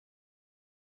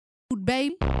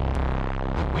baby. We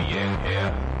in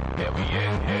here, yeah, we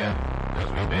in here, 'cause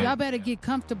we been. Y'all better get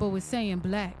comfortable with saying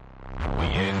black. We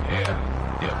in here,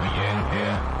 yeah, we in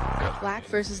here, 'cause Black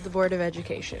versus the Board of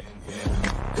Education.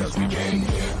 Cause we been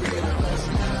here,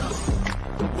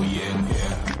 we in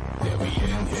here, yeah, we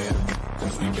in here,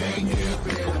 'cause we been here,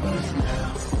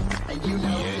 and you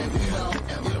know,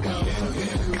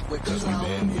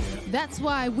 That's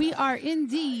why we are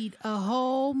indeed a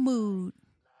whole mood.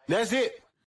 That's it.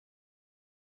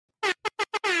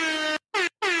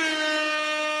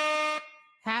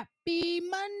 Happy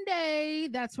Monday.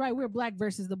 That's right. We're Black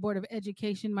versus the Board of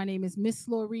Education. My name is Miss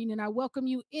Laureen, and I welcome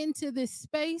you into this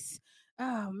space.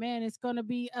 Oh, man, it's going to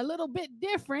be a little bit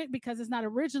different because it's not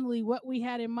originally what we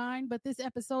had in mind, but this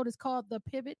episode is called The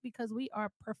Pivot because we are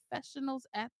professionals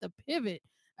at the pivot.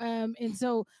 And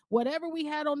so whatever we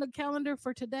had on the calendar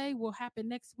for today will happen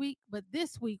next week. But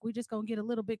this week, we're just going to get a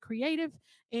little bit creative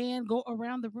and go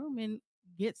around the room and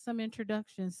get some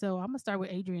introductions. So I'm going to start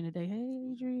with Adrian today.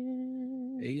 Hey,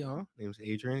 Adrian. Hey, y'all. Name's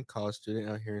Adrian, college student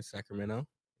out here in Sacramento.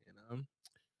 And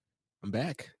I'm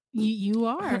back. You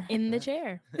are. in the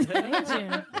chair.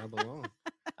 I belong.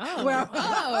 Oh, Well-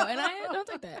 and I don't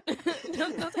take that.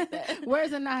 don't take that.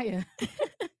 Where's Anaya?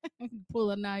 Pull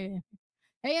Anaya in.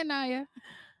 Hey, Anaya.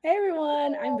 Hey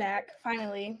everyone, I'm back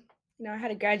finally. You know, I had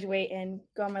to graduate and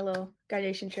go on my little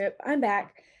graduation trip. I'm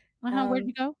back. Where'd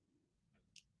you go?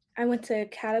 I went to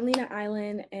Catalina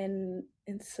Island in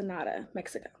Ensenada,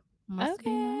 Mexico, Must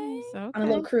be nice. on a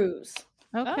little cruise.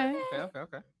 Okay.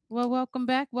 Okay. Well, welcome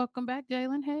back. Welcome back,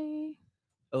 Jalen. Hey.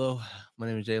 Hello, my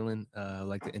name is Jalen. I'd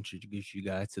like to introduce you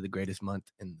guys to the greatest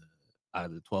month out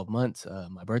of the 12 months,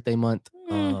 my birthday month.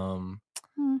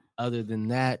 Other than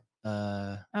that,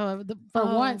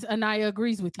 Once, Anaya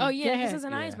agrees with you. Oh, yeah, Go this ahead. is a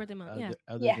nice birthday month. Yeah.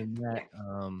 Other Yeah. than that,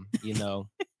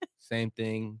 same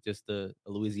thing, just a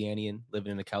Louisianian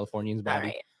living in a Californian's All body.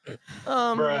 right.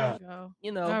 There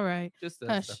you go. All right. just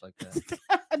Hush. stuff like that.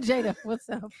 Jada, what's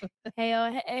up?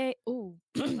 Hey. Ooh.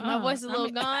 My voice is a little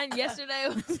gone. Yesterday,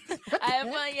 I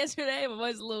had fun yesterday. My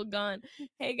voice is a little gone.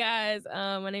 Hey, guys.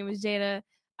 My name is Jada.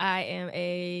 I am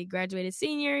a graduated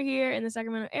senior here in the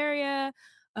Sacramento area.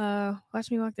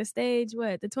 Watch me walk the stage.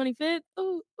 What, the 25th?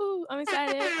 Ooh, I'm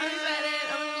excited. I'm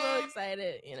a little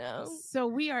excited, you know. So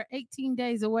we are 18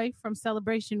 days away from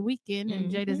Celebration Weekend, and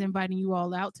Jada's inviting you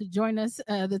all out to join us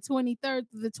the 23rd,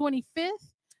 the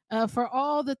 25th, for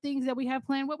all the things that we have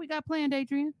planned. What we got planned,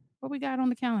 Adrian? What we got on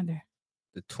the calendar?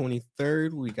 The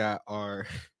 23rd, we got our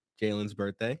Jalen's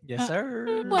birthday. Yes,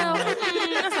 sir. Well,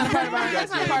 that's not part of our.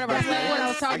 That's not part of our plan. What I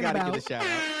was I talking gotta about. give a shout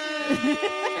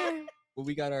out. Well,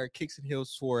 we got our Kicks and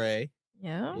Hills soiree,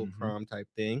 Yeah. little prom type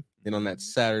thing. Then on that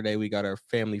Saturday, we got our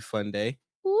family fun day.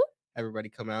 Whoop. Everybody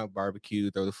come out, barbecue,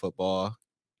 throw the football,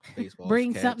 baseball.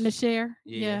 Bring something to share.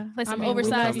 Yeah. Play some I mean, we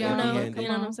oversized love y'all. Uno. Yeah, You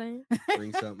know what I'm saying?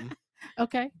 Bring something.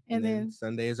 Okay. And then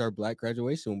Sunday is our Black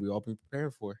graduation. We all been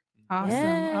preparing for.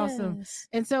 awesome. Yes.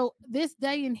 And so this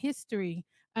day in history,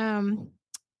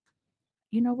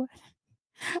 you know what?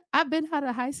 I've been out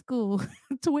of high school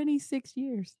 26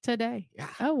 years today. Yeah.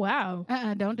 Oh, wow.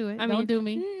 Don't do it. I don't mean, do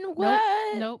me.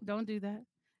 What? Nope. Don't do that.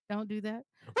 Don't do that.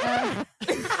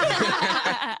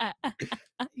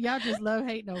 Y'all just love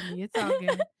hating on me. It's all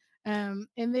good. And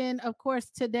then, of course,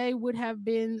 today would have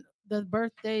been the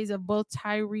birthdays of both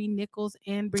Tyree Nichols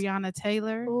and Breonna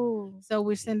Taylor. Ooh. So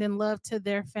we're sending love to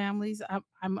their families.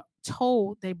 I'm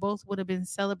told they both would have been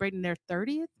celebrating their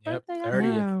 30th Yep, birthday. I 30th.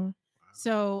 think. Wow.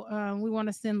 So we want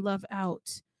to send love out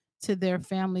to their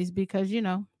families because, you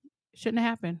know, shouldn't have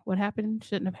happened. What happened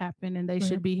shouldn't have happened, and they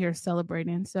should be here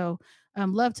celebrating. So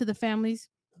love to the families.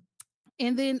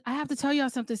 And then I have to tell y'all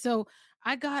something. So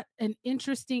I got not an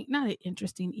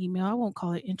interesting email. I won't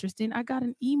call it interesting. I got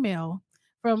an email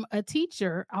from a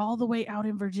teacher all the way out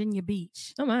in Virginia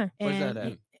Beach. Oh, my. Where's that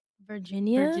And at?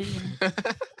 Virginia?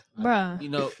 Bruh. You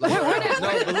know, but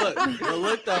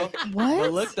look though. What?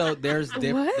 But look though, there's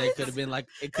different. They What? could have been like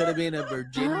it could have been a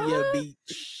Virginia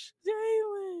Beach.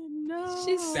 Jalen, no.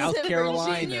 She South said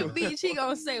Carolina. Virginia Beach. She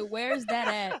gonna say, where's that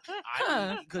at?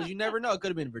 Huh. Because you never know. It could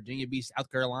have been Virginia Beach,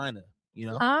 South Carolina. You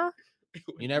know, Huh?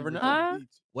 you never know. Huh?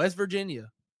 West Virginia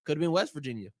could have been West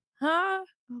Virginia. Huh?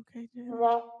 Okay,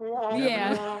 Jalen.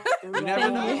 Yeah. You never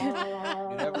know.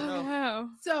 You never know. Wow.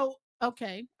 So,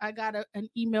 okay, I got an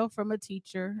email from a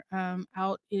teacher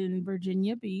out in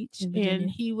Virginia Beach, In Virginia. and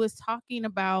he was talking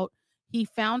about he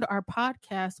found our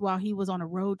podcast while he was on a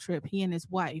road trip, he and his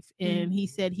wife, and he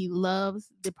said he loves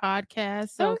the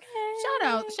podcast. So, Okay.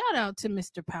 shout out to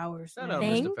Mr. Powers. Shout man. out,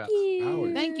 Thank Mr. Powers.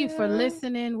 you. Thank you for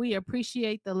listening. We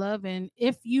appreciate the love, and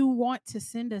if you want to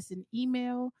send us an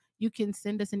email, you can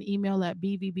send us an email at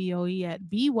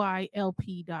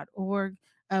bvboe@bylp.org.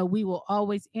 We will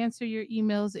always answer your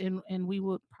emails, and we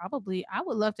would I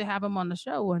would love to have him on the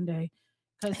show one day,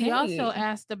 because he also Hey.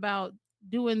 asked about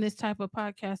doing this type of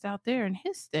podcast out there in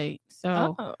his state.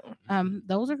 So Oh.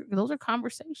 those are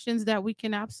conversations that we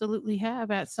can absolutely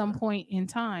have at some point in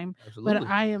time. Absolutely. But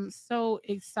I am so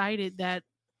excited that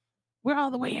we're all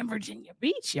the way in Virginia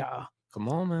Beach, y'all. Come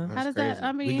on, man. How does That's that?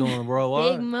 I crazy. mean, We going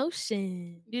worldwide. Big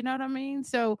motion. you know what I mean?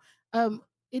 So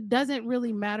it doesn't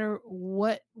really matter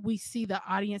what we see the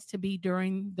audience to be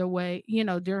during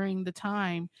the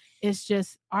time. It's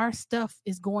just our stuff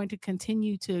is going to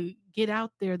continue to get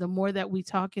out there the more that we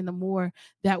talk and the more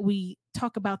that we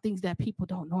talk about things that people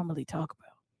don't normally talk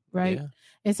about. Right. Yeah.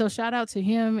 And so shout out to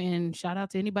him, and shout out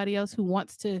to anybody else who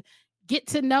wants to get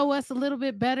to know us a little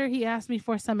bit better. He asked me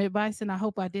for some advice, and I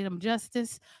hope I did him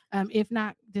justice. If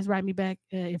not, just write me back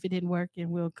if it didn't work,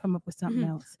 and we'll come up with something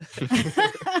else.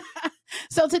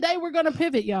 So today we're going to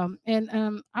pivot, y'all.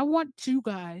 And I want you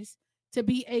guys to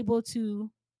be able to,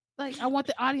 I want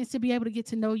the audience to be able to get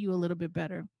to know you a little bit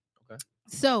better. Okay.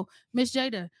 So, Miss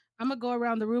Jada, I'm going to go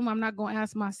around the room. I'm not going to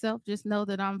ask myself. Just know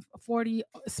that I'm 40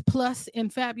 plus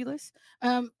and fabulous.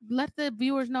 Let the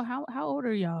viewers know, how old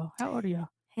are y'all? How old are y'all?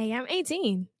 Hey, I'm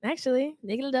 18, actually.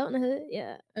 Legal adult in the hood.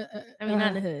 Yeah. I mean,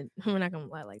 not in the hood. We're not going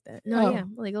to lie like that. No, Oh. yeah.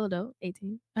 Legal adult,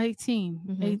 18. 18.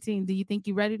 Mhm. 18. Do you think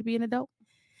you're ready to be an adult?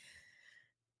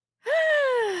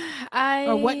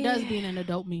 Or Or what does being an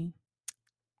adult mean?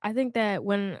 I think that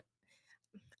when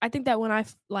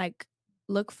I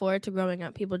look forward to growing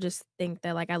up, people just think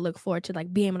that I look forward to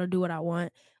being able to do what I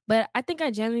want. But I think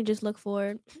I generally just look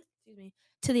forward,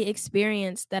 to the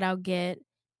experience that I'll get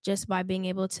just by being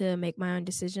able to make my own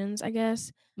decisions, I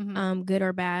guess, Mhm. good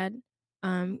or bad.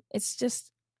 It's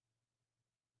just,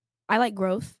 I like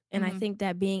growth, and I Mhm. think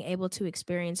that being able to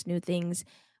experience new things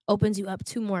opens you up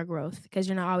to more growth, because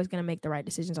you're not always going to make the right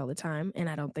decisions all the time, and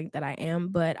I don't think that I am,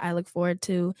 but I look forward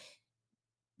to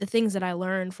the things that I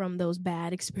learned from those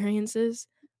bad experiences.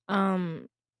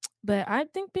 But I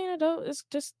think being an adult is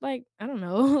just I don't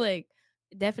know,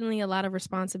 definitely a lot of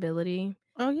responsibility.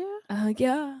 Oh, yeah?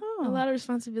 Yeah, Oh, a lot of Because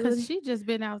responsibility. she just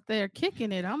been out there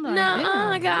kicking it. I'm like,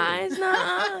 Nuh-uh, damn. guys,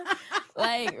 nuh-uh.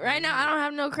 Right now I don't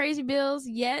have no crazy bills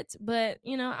yet, but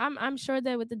I'm sure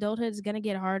that with adulthood it's gonna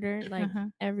get harder Uh-huh.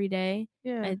 every day.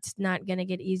 Yeah. It's not gonna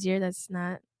get easier. That's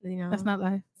not That's not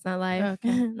life. it's not life. Okay,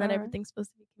 all Not right. everything's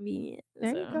supposed to be convenient.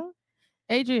 There you so. go.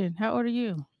 Adrian, how old are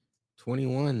you?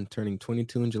 21, turning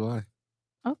 22 in July.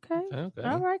 Okay. Okay.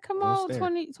 All right. Come Almost on. there.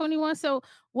 20, 21. So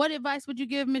what advice would you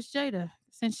give Miss Jada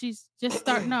since she's just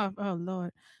starting off? Oh,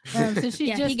 Lord. Since she's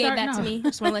Yeah, just he gave starting that to off. me.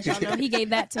 Just want to let y'all know he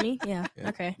gave that to me. Yeah. Yeah,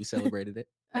 Okay. You celebrated it.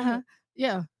 Uh-huh.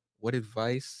 Yeah. What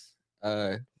advice?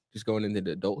 Just going into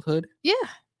the adulthood, Yeah.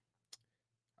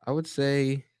 I would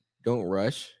say don't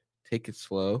rush. Take it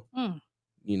slow. Mm.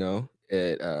 You know,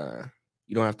 you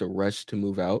don't have to rush to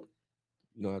move out.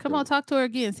 You don't have Come to, on. Talk to her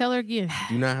again. Tell her again.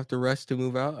 do not have to rush to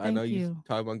move out. I know Thank you you.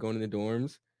 talk about going to the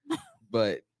dorms,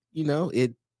 but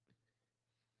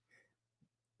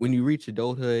when you reach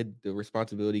adulthood, the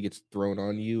responsibility gets thrown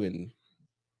on you and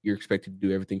you're expected to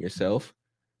do everything yourself.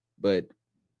 But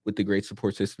with the great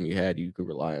support system you had, you could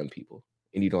rely on people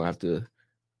and you don't have to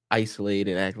isolate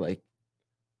and act like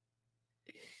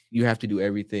you have to do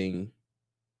everything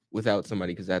without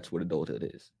somebody, because that's what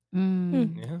adulthood is.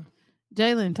 Mm. Yeah.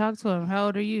 Jalen, talk to him. How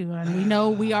old are you?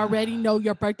 And we already know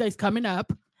your birthday's coming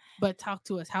up, but talk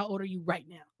to us. How old are you right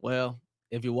now? Well,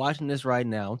 if you're watching this right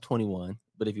now, I'm 21.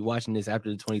 But if you're watching this after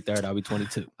the 23rd, I'll be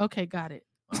 22. Okay, got it.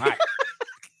 All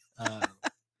right.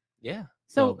 Yeah.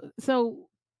 So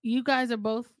you guys are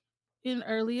both in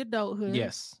early adulthood.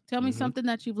 Yes. Tell me Mhm. something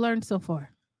that you've learned so far.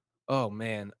 Oh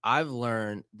man, I've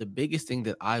learned the biggest thing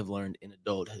that I've learned in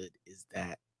adulthood is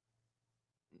that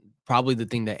probably the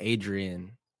thing that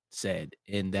Adrian said,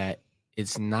 in that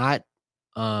it's not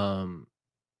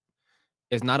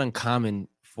uncommon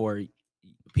for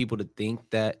people to think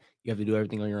that you have to do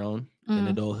everything on your own in Mhm.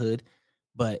 adulthood,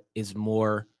 but it's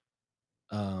more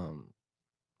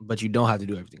but you don't have to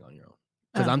do everything on your own.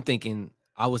 Because Oh.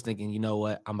 I was thinking, you know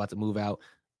what, I'm about to move out.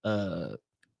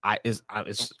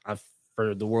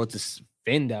 For the world to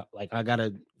fend out. Like I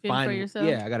gotta for find, yourself?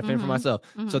 yeah, I gotta fend for Mhm. myself.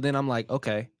 So Mhm. then I'm like,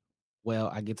 okay, well,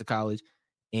 I get to college,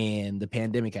 and the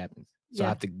pandemic happens, so I Yeah.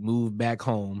 have to move back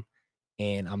home,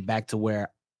 and I'm back to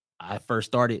where I first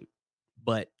started,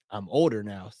 but I'm older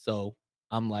now, so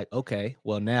I'm like, okay,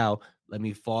 well now let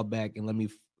me fall back and let me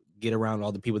get around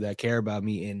all the people that care about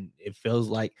me, and it feels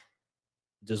like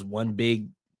just one big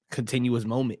continuous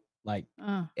moment, like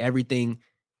Uh, everything,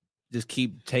 just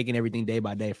keep taking everything day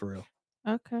by day for real.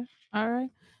 okay. All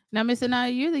right. Now, Miss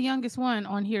Anaya, you're the youngest one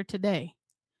on here today.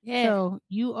 Yeah. So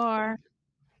you are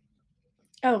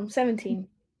Oh, I'm 17.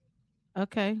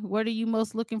 okay. What are you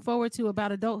most looking forward to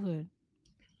about adulthood?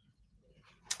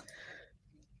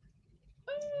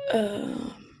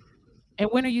 And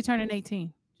when are you turning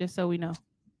 18? Just so we know.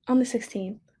 On the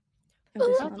 16th of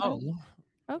this month. Oh,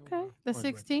 Okay, the Wait,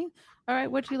 wait. 16th. All right,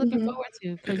 what you looking Mhm. forward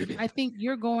to? Because I think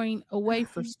you're going away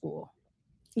for school.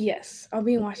 Yes, I'll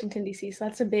be in Washington, D.C., so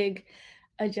that's a big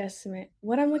adjustment.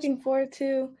 What I'm looking forward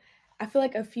to, I feel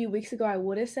like a few weeks ago I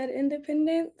would have said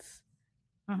independence,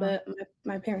 Uh-huh. but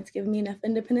my parents give me enough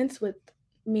independence with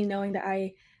me knowing that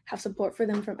I have support for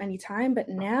them from any time. But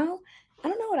now, I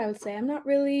don't know what I would say. I'm not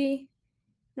really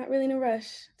in a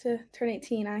rush to turn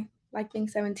 18. I like being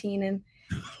 17, and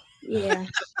yeah.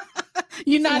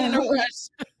 You're not in a So- rush.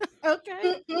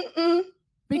 Okay. Mm-mm-mm.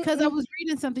 Because I was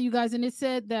reading something, you guys, and it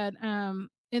said that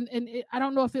I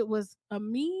don't know if it was a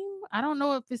meme. I don't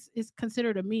know if it's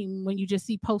considered a meme when you just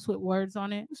see posts with words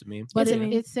on it. it's a meme. But It's a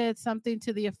meme. it said something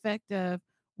to the effect of,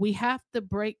 we have to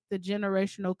break the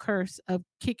generational curse of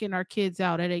kicking our kids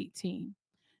out at 18.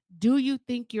 Do you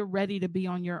think you're ready to be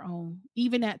on your own,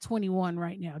 even at 21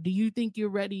 right now? Do you think you're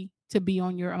ready to be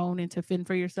on your own and to fend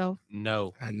for yourself?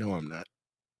 No. I know I'm not.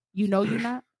 You know you're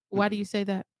not. Why do you say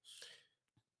that?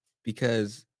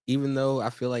 Because even though I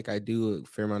feel like I do a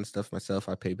fair amount of stuff myself,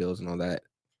 I pay bills and all that,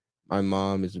 my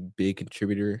mom is a big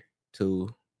contributor to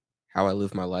how I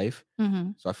live my life.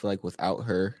 Mm-hmm. So I feel like without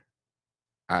her,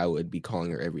 I would be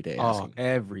calling her every day. Oh, Asking.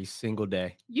 every single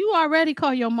day. You already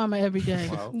call your mama every day.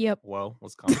 Well, Yep. Well,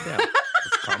 let's calm it down.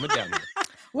 Let's calm it down. Here.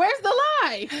 Where's the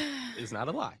lie? It's not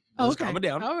a lie. Let's calm it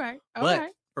down. All right. All But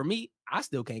right. for me, I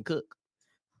still can't cook.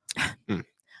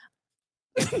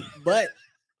 But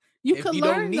You if could you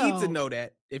learn, don't need though. to know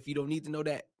that,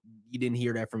 you didn't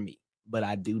hear that from me. But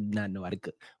I do not know how to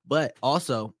cook. But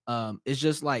also, it's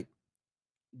just like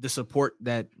the support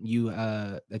that you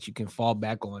can fall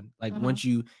back on. Like Uh-huh. once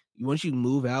you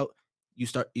move out, you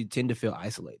tend to feel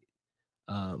isolated.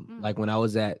 Like when I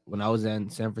was in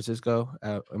San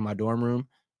Francisco in my dorm room,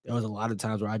 there was a lot of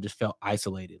times where I just felt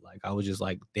isolated. Like I was just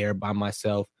like there by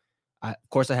myself. Of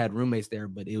course I had roommates there,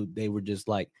 but they were just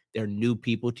like, they're new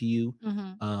people to you.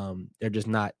 Mhm.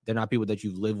 They're not people that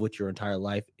you've lived with your entire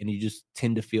life, and you just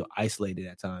tend to feel isolated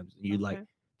at times. And you're like, Okay.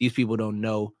 these people don't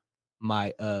know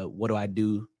my what do I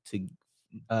do to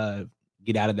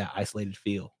get out of that isolated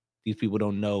feel. These people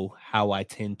don't know how I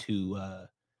tend to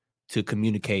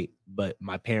communicate, but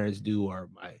my parents do, or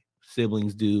my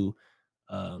siblings do,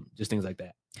 just things like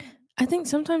that. I think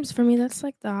sometimes for me that's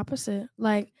like the opposite.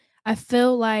 Like I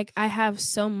feel like I have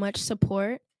so much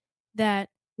support that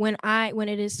when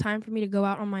it is time for me to go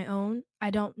out on my own, I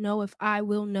don't know if I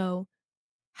will know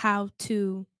how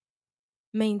to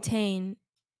maintain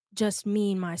just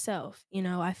me and myself. You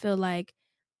know, I feel like,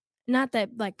 not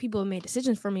that like people have made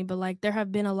decisions for me, but like there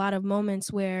have been a lot of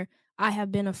moments where I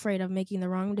have been afraid of making the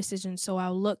wrong decision. So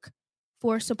I'll look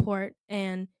for support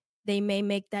and they may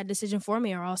make that decision for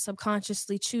me, or I'll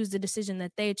subconsciously choose the decision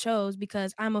that they chose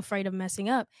because I'm afraid of messing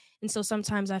up. And so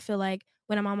sometimes I feel like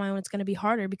when I'm on my own, it's going to be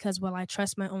harder because will I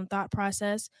trust my own thought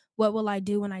process? What will I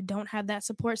do when I don't have that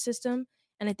support system?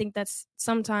 And I think that's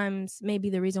sometimes maybe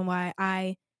the reason why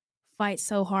I fight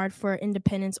so hard for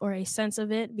independence or a sense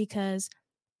of it, because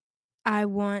I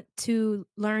want to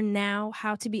learn now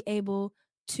how to be able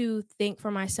to think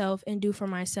for myself and do for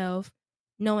myself,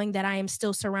 knowing that I am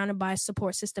still surrounded by a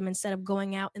support system instead of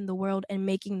going out in the world and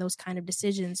making those kind of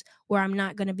decisions where I'm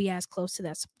not going to be as close to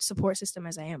that support system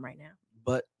as I am right now.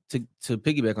 But to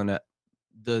piggyback on that,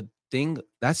 the thing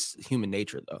that's human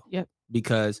nature though. Yep.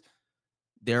 Because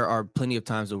there are plenty of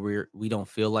times where we don't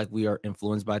feel like we are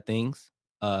influenced by things,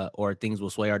 or things will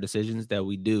sway our decisions that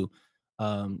we do.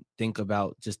 Think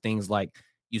about just things like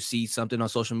you see something on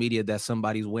social media that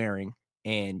somebody's wearing,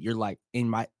 and you're like,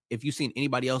 if you've seen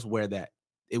anybody else wear that,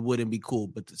 it wouldn't be cool.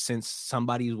 But since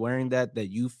somebody's wearing that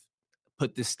you've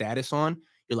put this status on,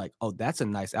 you're like, oh, that's a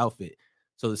nice outfit.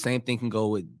 So the same thing can go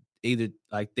with either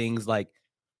things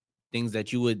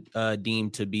that you would deem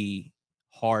to be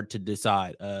hard to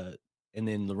decide. And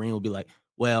then Lorene will be like,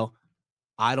 well,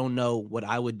 I don't know what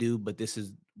I would do, but these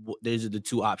are the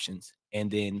two options. And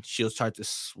then she'll start to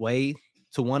sway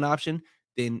to one option.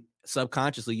 Then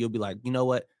subconsciously you'll be like, you know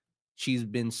what? She's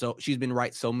been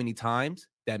right so many times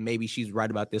that maybe she's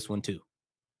right about this one too.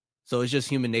 So it's just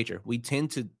human nature. We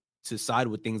tend to side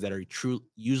with things that are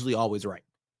usually always right,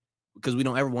 because we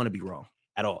don't ever want to be wrong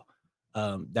at all.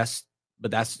 That's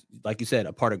like you said,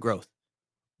 a part of growth.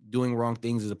 Doing wrong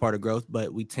things is a part of growth,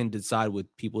 but we tend to side with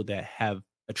people that have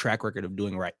a track record of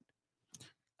doing right.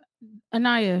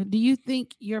 Anaya, do you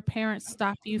think your parents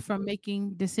stop you from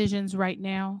making decisions right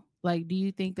now? Like, do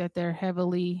you think that they're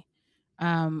heavily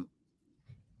um,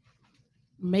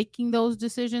 making those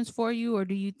decisions for you, or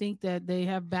do you think that they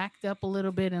have backed up a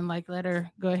little bit and like let her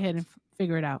go ahead and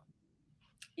figure it out?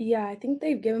 Yeah, I think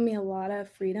they've given me a lot of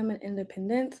freedom and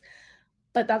independence,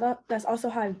 but that's also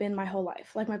how I've been my whole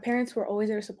life. Like my parents were always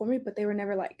there to support me, but they were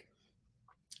never like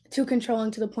too controlling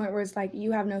to the point where it's like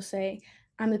you have no say.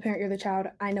 I'm the parent, you're the child.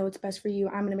 I know what's best for you.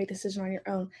 I'm gonna make the decision on your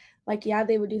own. Like yeah,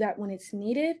 they would do that when it's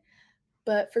needed,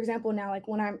 but for example, now like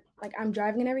when I'm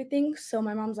driving and everything, so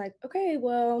my mom's like, okay,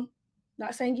 well,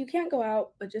 not saying you can't go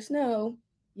out, but just know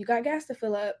you got gas to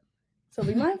fill up, so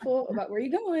be mindful about where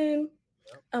you're going.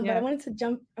 But I wanted to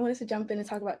jump in and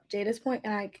talk about Jada's point,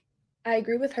 and I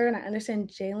agree with her, and I understand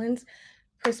Jalen's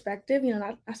perspective. You know,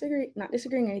 not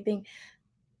disagreeing or anything,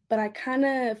 but I kind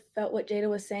of felt what Jada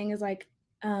was saying is like,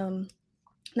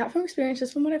 not from experience,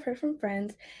 just from what I've heard from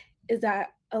friends, is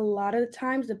that a lot of the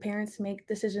times the parents make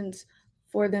decisions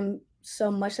for them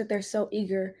so much that they're so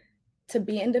eager to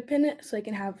be independent so they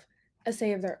can have a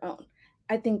say of their own.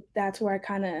 I think that's where I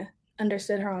kind of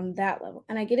understood her on that level.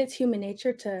 And I get it's human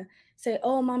nature to say,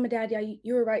 oh, mom and dad, yeah,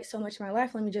 you were right so much in my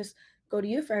life. Let me just go to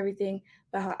you for everything.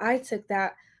 But how I took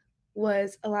that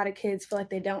was a lot of kids feel like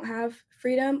they don't have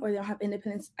freedom or they don't have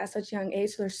independence at such a young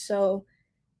age. So they're so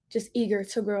just eager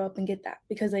to grow up and get that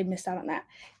because they missed out on that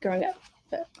growing up.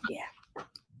 But yeah.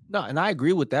 No, and I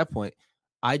agree with that point.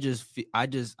 I've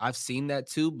seen that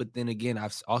too, but then again,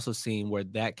 I've also seen where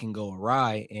that can go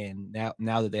awry, and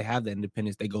now that they have the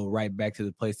independence, they go right back to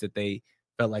the place that they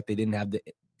felt like they didn't have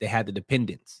they had the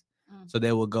dependence. So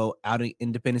they will go out of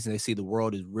independence and they see the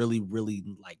world is really, really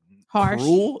like Harsh.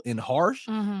 cruel and harsh.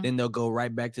 Mhm. Then they'll go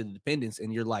right back to the dependence,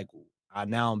 and you're like,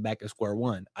 now I'm back at square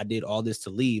one. I did all this to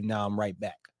leave. Now I'm right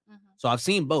back. So I've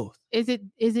seen both. Is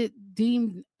it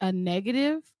deemed a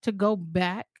negative to go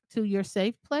back to your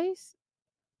safe place?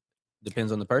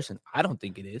 Depends on the person. I don't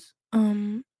think it is.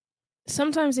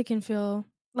 Sometimes it can feel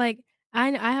like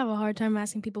I have a hard time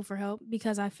asking people for help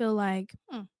because I feel like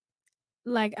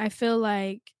I feel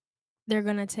like they're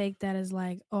gonna take that as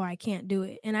like, oh, I can't do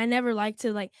it, and I never like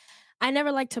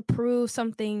to prove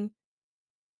something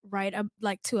right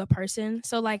like to a person.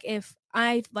 So like if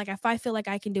I feel like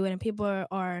I can do it and people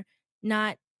are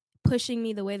not pushing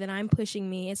me the way that I'm pushing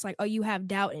me, it's like, oh, you have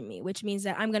doubt in me, which means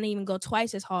that I'm gonna even go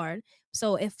twice as hard.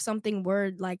 So if something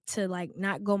were like to like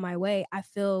not go my way, I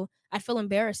feel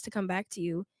embarrassed to come back to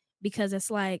you because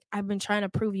it's like I've been trying to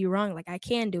prove you wrong. Like I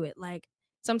can do it. Like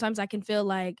sometimes I can feel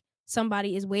like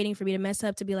somebody is waiting for me to mess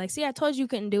up to be like, see, I told you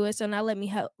couldn't do it, so now let me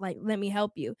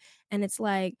help you. And it's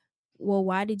like, well,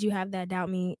 why did you have that doubt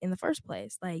me in the first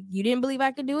place? Like you didn't believe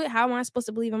I could do it. How am I supposed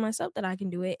to believe in myself that I can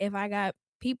do it if I got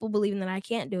people believing that I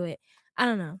can't do it? I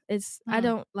don't know. I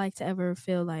don't like to ever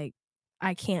feel like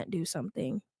I can't do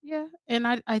something. Yeah. And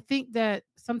I think that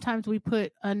sometimes we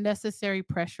put unnecessary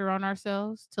pressure on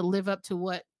ourselves to live up to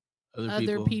what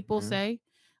other people say.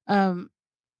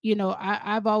 You know,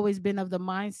 I've always been of the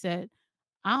mindset,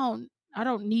 I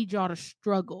don't need y'all to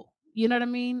struggle. You know what I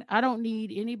mean? I don't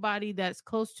need anybody that's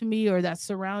close to me or that's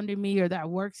surrounding me or that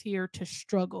works here to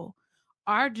struggle.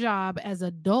 Our job as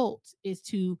adults is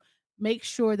to make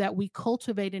sure that we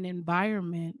cultivate an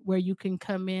environment where you can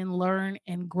come in, learn,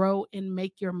 and grow and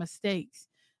make your mistakes.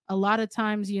 A lot of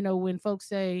times, you know, when folks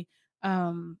say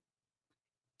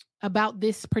about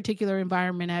this particular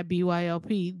environment at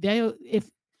BYLP,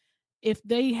 if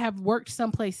they have worked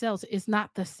someplace else, it's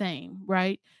not the same,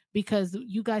 right? Because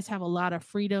you guys have a lot of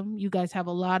freedom. You guys have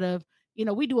a lot of, you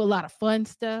know, we do a lot of fun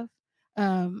stuff.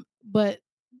 But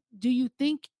do you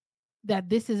think that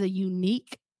this is a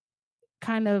unique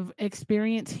kind of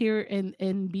experience here in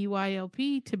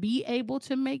BYLP to be able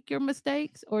to make your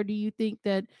mistakes? Or do you think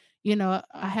that, you know,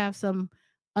 I have some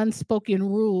unspoken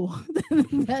rule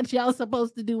that y'all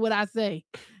supposed to do what I say?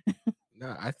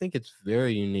 No, I think it's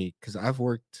very unique because I've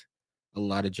worked a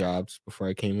lot of jobs before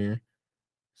I came here.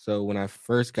 So when I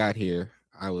first got here,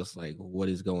 I was like, what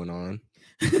is going on?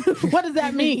 What does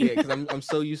that mean? Yeah, because I'm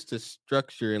so used to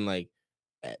structure and like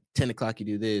at 10 o'clock you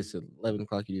do this, at 11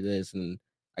 o'clock you do this, and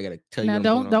I gotta tell you.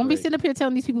 Now don't be sitting up here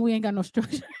telling these people we ain't got no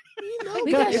structure.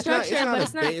 We got structure, but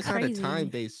it's not it's not a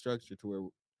time-based structure to where,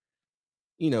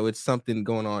 you know, it's something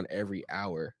going on every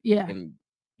hour. Yeah. And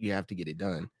you have to get it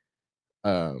done.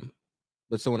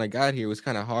 But so when I got here, it was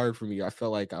kind of hard for me. I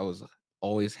felt like I was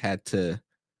always had to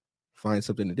find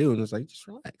something to do, and it was like, just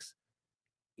relax.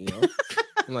 You know,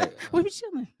 I'm like, we be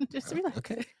chilling, just relax.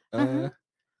 Okay. And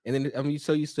then I'm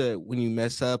so used to when you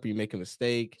mess up, you make a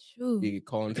mistake, you get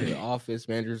called into the office,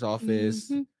 manager's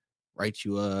office, write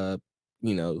you up,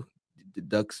 you know,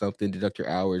 deduct something, deduct your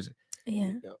hours. Yeah.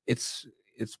 You know, it's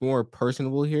more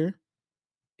personable here,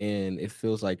 and it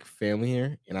feels like family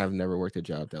here. And I've never worked a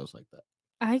job that was like that.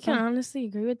 I can honestly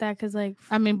agree with that because, like,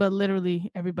 I mean, but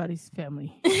literally everybody's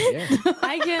family. Yeah.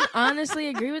 I can honestly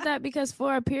agree with that because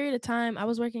for a period of time, I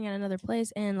was working at another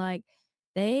place and, like,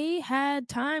 they had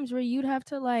times where you'd have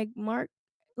to, like, mark,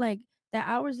 like, the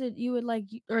hours that you would, like,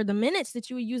 or the minutes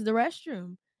that you would use the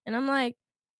restroom. And I'm like,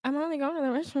 I'm only going to the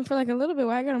restroom for, like, a little bit.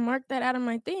 Why I got to mark that out of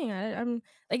my thing? I'm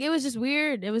like, it was just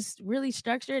weird. It was really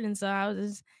structured. And so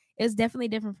it's definitely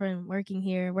different from working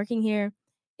here. Working here,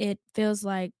 it feels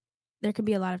like there could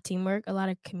be a lot of teamwork, a lot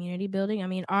of community building. I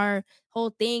mean, our whole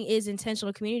thing is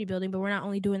intentional community building, but we're not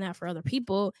only doing that for other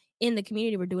people in the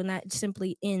community, we're doing that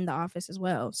simply in the office as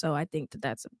well. So I think that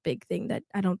that's a big thing that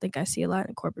I don't think I see a lot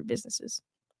in corporate businesses.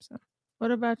 So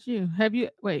What about you? Have you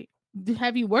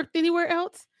worked anywhere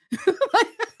else?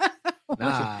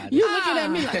 Nah, You looking at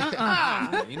me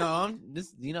like,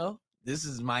 this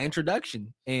is my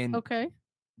introduction. And Okay.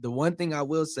 the one thing I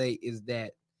will say is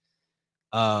that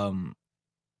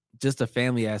just the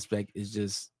family aspect is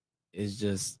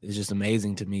just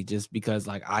amazing to me, just because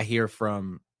like I hear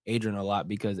from Adrian a lot,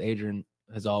 because Adrian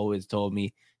has always told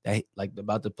me that like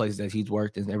about the places that he's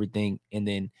worked and everything. And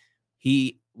then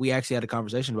we actually had a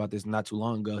conversation about this not too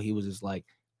long ago. He was just like,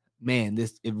 man,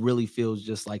 it really feels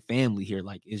just like family here.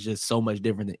 Like it's just so much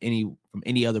different than from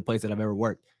any other place that I've ever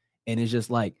worked. And it's just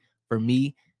like, for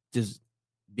me, just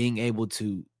being able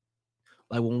to,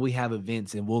 like when we have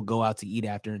events and we'll go out to eat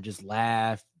after and just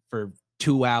laugh for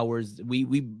 2 hours.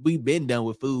 We've been done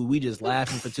with food. We just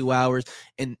laughing for 2 hours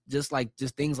and just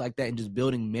things like that, and just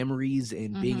building memories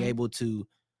and being able to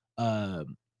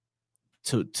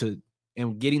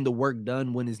and getting the work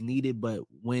done when it's needed, but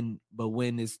when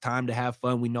it's time to have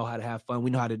fun, we know how to have fun.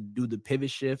 We know how to do the pivot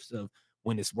shifts of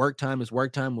when it's work time, it's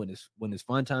work time. When it's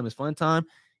fun time, it's fun time.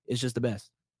 It's just the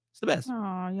best. It's the best.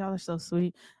 Oh, y'all are so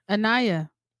sweet. Anaya,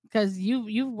 because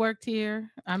you've worked here.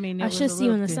 I mean, I should see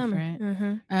you in the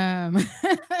summer.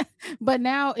 But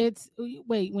now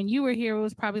when you were here, it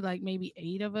was probably like maybe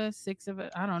 8 of us, 6 of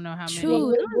us. I don't know how many.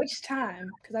 True. Which time?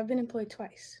 Because I've been employed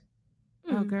twice.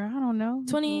 Oh, girl, I don't know.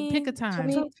 Pick a time.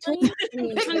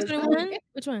 2021?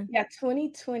 Which one? Yeah,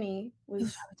 2020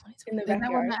 was in the Is that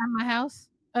one backyard. at my house?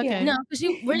 Okay. Yeah. No, because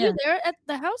were you there at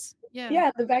the house?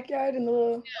 Yeah, the backyard and the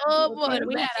little. Oh boy,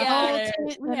 We had a whole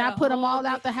tent, and I put them all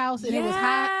out the house, and it was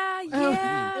hot.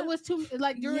 Yeah. It was too,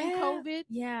 like during COVID.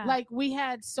 Yeah. Like we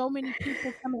had so many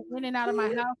people coming in and out of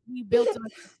my house. We built a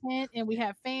tent and we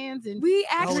had fans, and We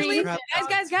actually, crap.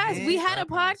 guys, we had a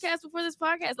podcast before this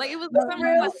podcast. Like it was the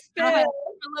summer real for a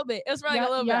little bit. It was for like a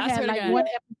little bit. Y'all I had swear to like God. one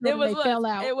episode It was and they fell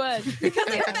out. It was because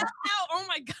they fell out. Oh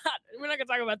my God, we're not gonna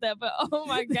talk about that, but oh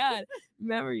my God,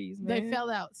 memories. Man. They fell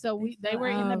out. So they were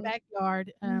in the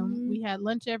backyard. We had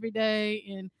lunch every day,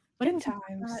 but it was times.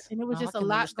 hot, and it was I just a can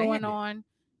lot understand going it. on.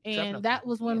 Except And that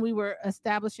was when we were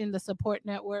establishing the support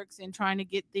networks and trying to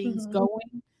get things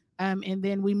going. And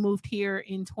then we moved here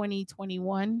in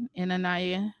 2021, and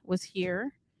Anaya was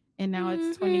here, and now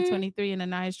it's 2023, and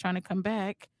Anaya's trying to come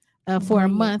back for a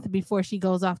month before she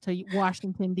goes off to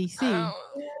Washington D.C.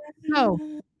 So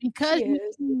because She you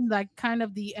is. see like kind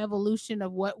of the evolution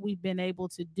of what we've been able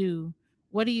to do,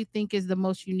 what do you think is the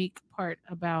most unique part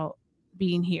about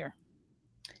being here?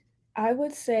 I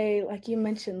would say, like you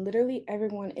mentioned, literally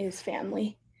everyone is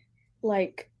family,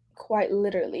 like quite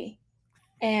literally.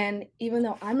 And even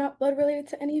though I'm not blood related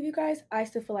to any of you guys, I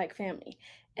still feel like family.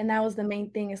 And that was the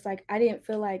main thing. It's like I didn't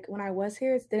feel like when I was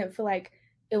here, it didn't feel like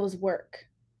it was work.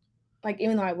 Like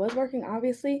even though I was working,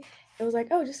 obviously, it was like,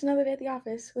 oh, just another day at the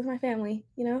office with my family,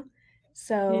 you know?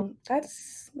 So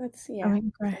that's yeah.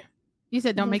 You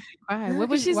said don't make me cry. No, What 'cause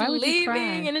was she's why would you leaving, cry?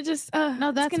 and it just No,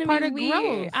 it's that's gonna part be of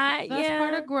weird. growth. That's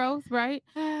part of growth, right?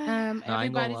 gonna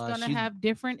Everybody's lie, gonna she's- have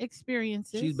different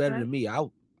experiences. She's better right? than me. I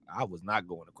was not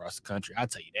going across the country. I'll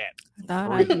tell you that.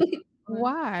 Thought For real.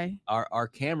 Why? Our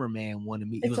cameraman wanted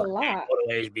me. He It's was a like, lot. go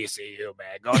to HBCU,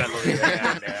 man. Go to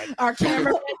Louisiana, man. Our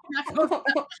camera.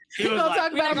 He was Don't like,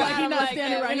 talk about it like he's not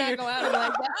standing right we're here. not going out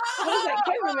like that. I was like,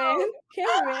 cameraman.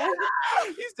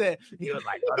 he was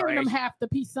like, You're go to giving them HBCU. half the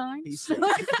peace signs. He said,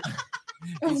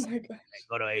 Oh my god.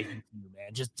 go to HBCU,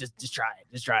 man. Just try it.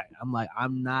 Just try it. I'm like,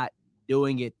 I'm not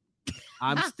doing it.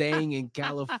 I'm staying in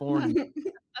California.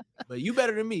 But you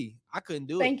better than me. I couldn't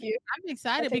do it. Thank you. I'm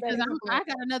excited take that because as a compliment.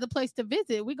 I got another place to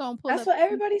visit. We're gonna pull That's up. what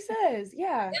everybody says.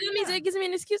 Yeah. And that means it gives me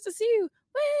an excuse to see you.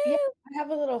 Woo! Yeah. I have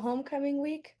a little homecoming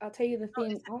week. I'll tell you the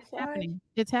theme off live. happening.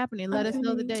 It's happening. Let us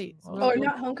know the Okay. dates. Oh, Or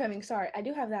not homecoming, sorry. I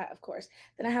do have that, of course.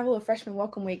 Then I have a little freshman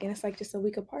welcome week, and it's like just a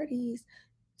week of parties.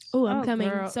 Oh, I'm Oh, coming.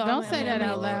 girl, So don't I'm say that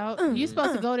out loud. You're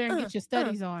supposed to go there and get your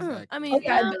studies on. I mean, Okay,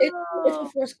 it's no.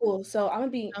 before school, so I'm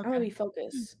gonna be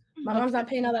focused. My mom's not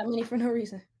paying all that money for no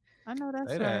reason. I know that's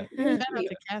Say right. that. Shout out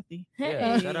to Kathy.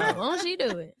 Hey, shout out. won't she do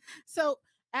it? So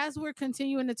as we're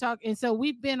continuing to talk, and so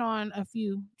we've been on a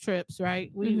few trips, right?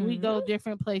 We go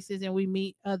different places and we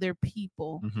meet other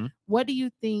people. Mhm. What do you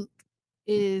think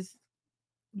is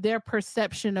their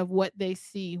perception of what they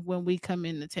see when we come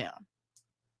into town?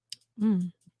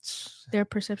 Their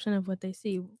perception of what they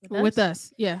see With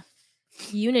us, yeah.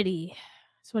 Unity.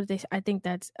 That's what they. I think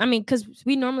that's. I mean, because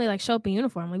we normally like show up in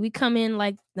uniform. Like we come in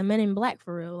like the Men in Black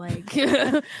for real. Like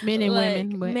Men and like,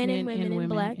 women, men and women in women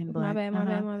black. in My bad. My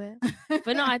bad. My bad.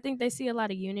 But no, I think they see a lot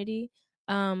of unity,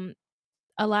 a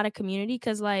lot of community.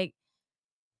 Because like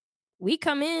we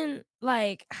come in,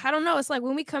 like I don't know. It's like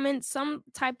when we come in, some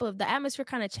type of the atmosphere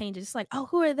kind of changes. It's like, oh,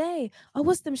 who are they? Oh,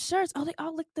 what's them shirts? Oh, they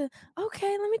all look the.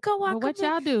 Okay, let me go walk. Well, what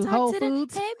up and y'all do? talk Whole to them.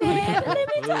 Foods? Hey man, let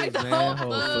me talk Foods, to man, Whole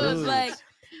Whole Foods. Foods. Like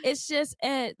it's just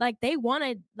like they want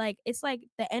to like it's like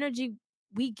the energy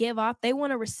we give off. They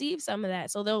want to receive some of that,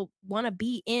 so they'll want to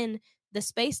be in the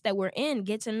space that we're in,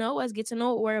 get to know us, get to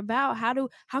know what we're about.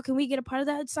 How can we get a part of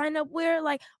that? Sign up where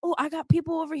like, oh, I got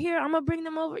people over here. I'm gonna bring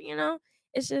them over. You know,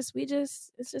 it's just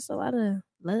it's just a lot of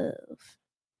love.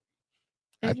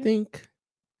 I think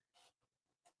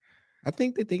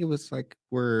they think it was like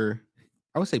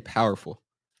I would say powerful,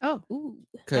 Oh, Ooh,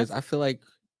 because I feel like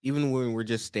even when we're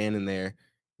just standing there,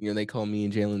 they call me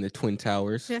and Jalen the Twin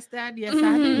Towers. yes, that. Yes,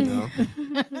 I do. know.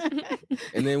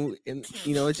 And then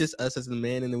it's just us as the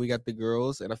men, and then we got the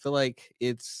girls, and I feel like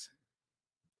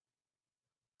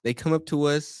they come up to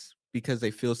us because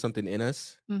they feel something in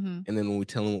us, Mm-hmm. and then when we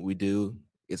tell them what we do,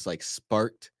 it's like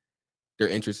sparked. Their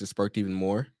interest is sparked even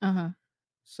more. Uh-huh.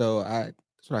 So that's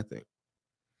what I think.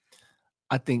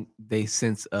 I think they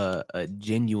sense a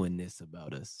genuineness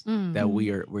about us, that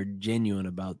we're genuine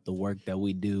about the work that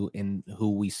we do and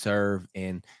who we serve,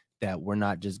 and that we're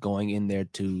not just going in there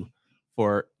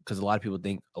because a lot of people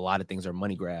think a lot of things are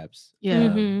money grabs. Yeah.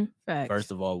 Mhm. Facts.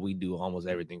 First of all, we do almost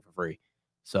everything for free.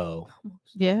 So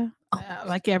Yeah.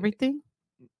 Like everything.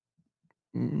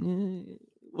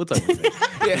 we'll talk about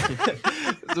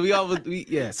that.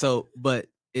 Yeah. So but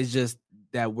it's just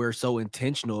that we're so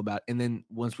intentional about, and then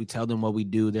once we tell them what we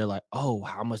do, they're like, oh,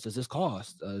 how much does this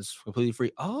cost? It's completely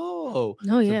free. Oh,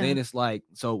 Oh yeah. So then it's like,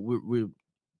 so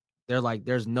they're like,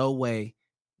 there's no way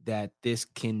that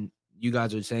you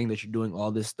guys are saying that you're doing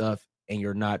all this stuff and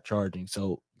you're not charging.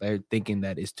 So they're thinking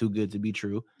that it's too good to be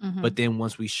true. Mhm. But then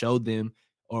once we show them,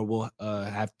 or we'll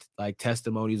have like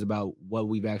testimonies about what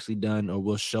we've actually done, or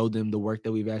we'll show them the work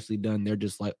that we've actually done, they're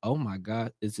just like, oh my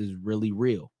God, this is really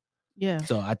real. Yeah.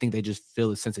 So I think they just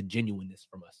feel a sense of genuineness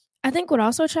from us. I think what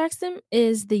also attracts them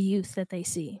is the youth that they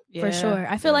see, for Yeah. sure.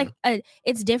 I feel Yeah. like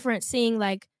it's different seeing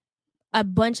like a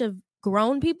bunch of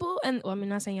grown people, and well, I mean,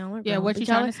 not saying y'all aren't. Yeah, grown, what but you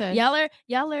trying to say?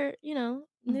 Y'all are,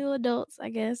 new adults, I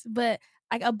guess. But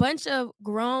like a bunch of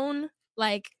grown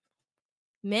like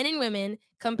men and women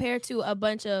compared to a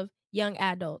bunch of young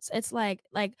adults. It's like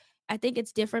I think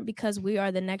it's different because we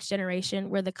are the next generation.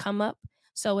 We're the come up.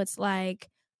 So it's like,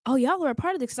 oh, y'all are a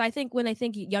part of this. Because I think when I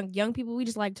think young people, we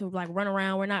just like to like run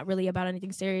around. We're not really about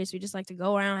anything serious. We just like to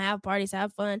go around, have parties,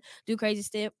 have fun, do crazy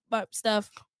stuff.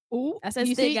 Ooh, I said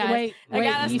you stick, see, guys. wait, I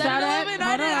gotta you step saw it that? up and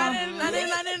Hold on. I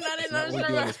That's not what we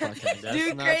do on this podcast. That's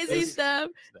do not crazy this- stuff,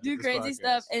 that's do this crazy podcast.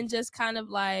 stuff, and just kind of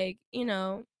like,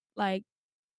 like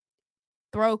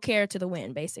throw care to the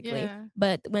wind, basically. Yeah.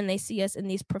 But when they see us in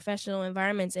these professional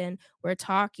environments and we're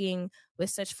talking with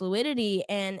such fluidity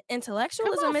and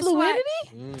intellectualism, Come on, it's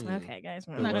fluidity. Mm. okay, guys,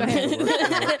 No, go ahead. Good work. She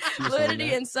was saying fluidity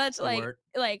that. and such Good like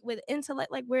word. with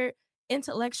intellect, like we're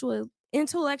intellectually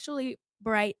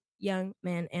bright young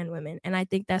men and women, and I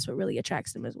think that's what really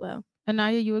attracts them as well.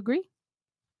 Anaya, you agree?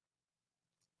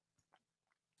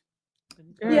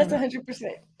 Yes, Girl.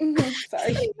 100%.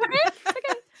 Sorry.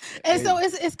 And so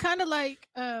it's kind of like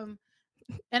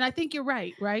and I think you're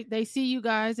right. They see you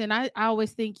guys, and I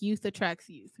always think youth attracts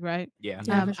youth, right? Yeah.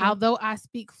 Yeah, for sure. Although I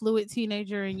speak fluid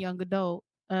teenager and young adult,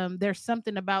 there's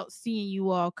something about seeing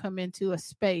you all come into a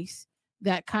space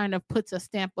that kind of puts a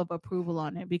stamp of approval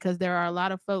on it, because there are a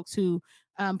lot of folks who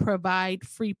provide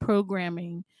free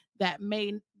programming that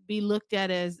may be looked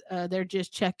at as they're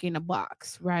just checking a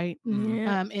box, right?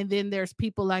 Yeah. And then there's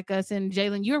people like us, and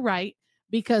Jalen, you're right,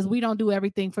 because we don't do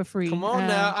everything for free. Come on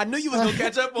now. I knew you was going to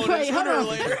catch up on wait, it hold sooner or on.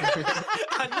 later.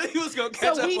 I knew you was going to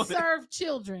catch So up we on it. serve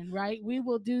children, right? We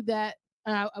will do that.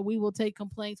 We will take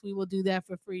complaints. We will do that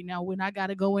for free. Now, when I got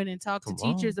to go in and talk to Come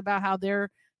on. teachers about how their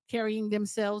carrying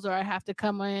themselves, or I have to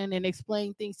come in and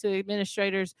explain things to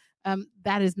administrators,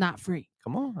 that is not free.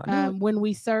 Come on. I know it. When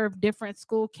we serve different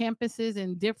school campuses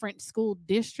and different school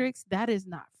districts, that is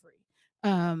not free.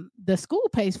 The school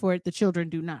pays for it, the children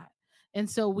do not. And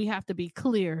so we have to be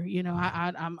clear. You know,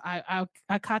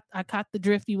 I caught the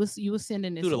drift you was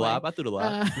sending this Through the way. lob. I threw the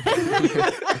lob.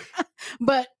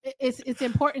 But it's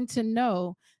important to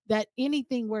know that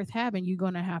anything worth having, you're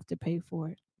going to have to pay for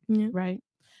it. Yeah. Right.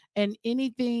 And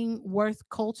anything worth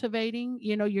cultivating,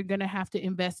 you know, you're going to have to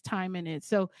invest time in it.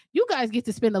 So you guys get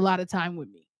to spend a lot of time with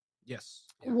me. Yes.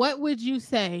 What would you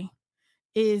say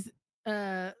is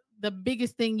the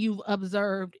biggest thing you've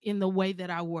observed in the way that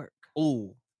I work?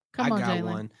 Ooh, Come on, I got Jalen.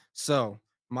 one. So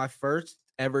my first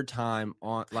ever time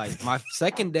on, like my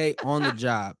second day on the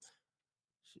job,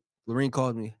 Lorene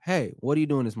called me. Hey, what are you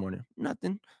doing this morning?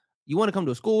 Nothing. You want to come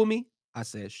to school with me? I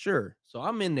said, sure. So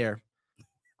I'm in there.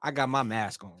 I got my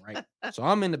mask on, right? So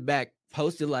I'm in the back,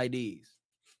 posted like these.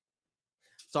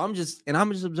 So I'm just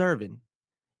observing.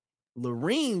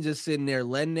 Lorene just sitting there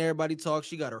letting everybody talk.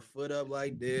 She got her foot up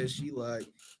like this. She like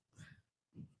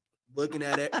looking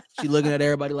at it. She looking at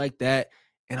everybody like that.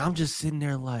 And I'm just sitting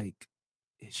there like,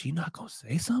 is she not gonna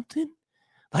say something?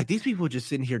 Like these people just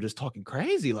sitting here just talking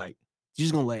crazy. Like, she's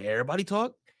just gonna let everybody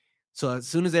talk. So as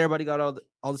soon as everybody got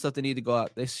all the stuff they need to go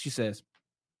out, she says,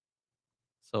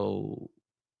 so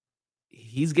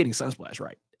he's getting Sunsplash,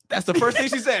 right? That's the first thing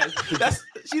she says. She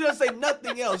doesn't say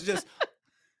nothing else. Just,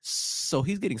 so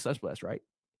he's getting Sunsplash, right?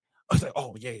 I was like,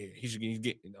 oh yeah, he's getting.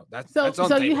 You know, that's on So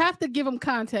the you table. have to give them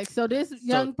context. So this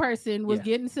young person was yeah.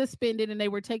 getting suspended, and they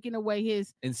were taking away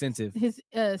his incentive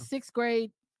sixth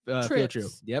grade field trip.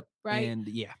 trips, Yep. right? And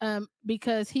yeah,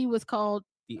 because he was called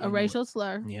the a racial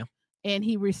slur. Yeah. And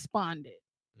he responded.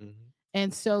 Mhm.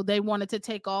 And so they wanted to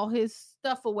take all his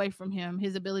stuff away from him,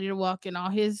 his ability to walk and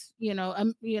all his,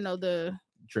 the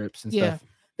trips and yeah. stuff.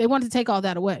 They wanted to take all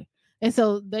that away. And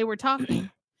so they were talking.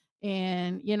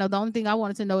 And, the only thing I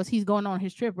wanted to know is he's going on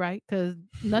his trip, right? Because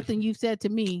nothing you've said to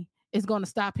me is going to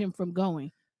stop him from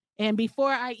going. And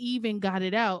before I even got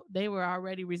it out, they were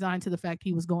already resigned to the fact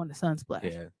he was going to Sunsplash.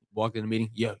 Yeah. Walked in the meeting.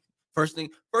 Yeah. First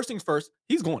things first,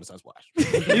 he's going to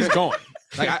Sunsplash. He's going.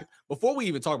 Like before we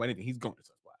even talk about anything, he's going to Sunsplash.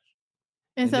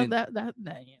 And so then- that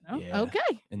Yeah. okay,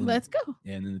 And then- let's go.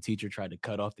 And then the teacher tried to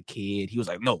cut off the kid. He was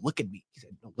like, no, look at me. He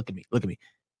said, no, look at me. Look at me.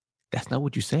 That's not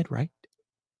what you said, right?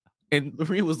 And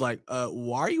Lorene was like,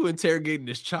 why are you interrogating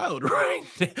this child, right?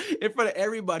 In front of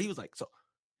everybody. He was like, so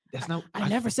that's not. I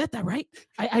never said that, right?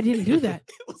 I didn't do that.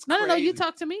 It was No, you crazy.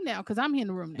 talk to me now because I'm here in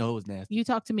the room now. No, it was nasty. You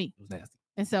talk to me. It was nasty.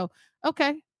 And so,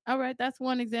 okay. All right. That's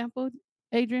one example.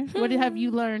 Adrian, what have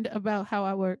you learned about how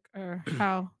I work or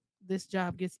how this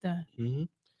job gets done? Mhm.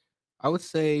 I would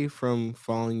say from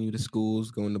following you to schools,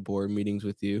 going to board meetings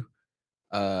with you,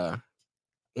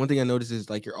 one thing I noticed is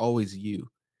like you're always you.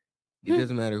 It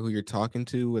doesn't matter who you're talking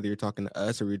to, whether you're talking to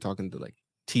us or you're talking to like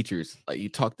teachers, like you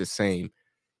talk the same.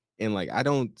 And like I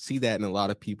don't see that in a lot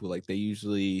of people. Like they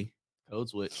usually Code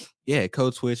switch.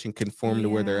 code switch and conform to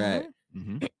where they're at.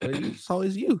 Mm-hmm. But it's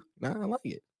always you. Nah, I like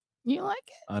it. You like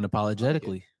it?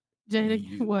 Unapologetically. Jada,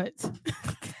 You- what?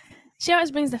 She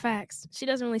always brings the facts. She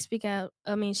doesn't really speak out.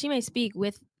 I mean, she may speak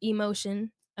with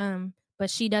emotion, but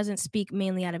she doesn't speak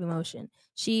mainly out of emotion.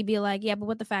 She'd be like, yeah, but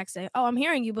what the facts say? Oh, I'm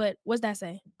hearing you, but what's that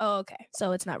say? Oh, okay.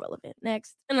 So it's not relevant.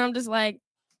 Next. And I'm just like,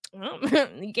 well,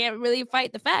 you can't really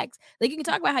fight the facts. Like, you can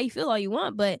talk about how you feel all you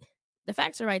want, but the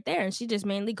facts are right there. And she just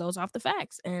mainly goes off the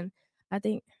facts. And I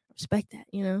think, I respect that,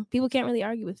 People can't really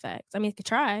argue with facts. I mean, they could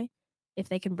try if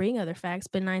they can bring other facts,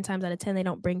 but 9 times out of 10, they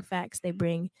don't bring facts. They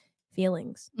bring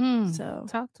feelings. So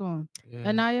Talk to him. Yeah.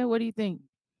 Anaya, what do you think?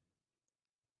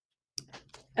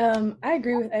 I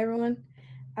agree with everyone.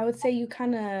 I would say you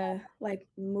kind of like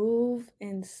move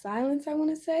in silence, I want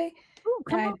to say. Ooh,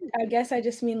 And I guess I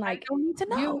just mean like don't need to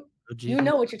know. you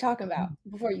know what you're talking about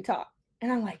before you talk.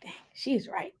 And I'm like, dang, she's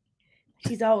right.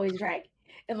 She's always right.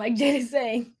 And like Jada's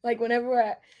saying, like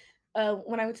whenever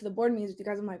when I went to the board meetings with you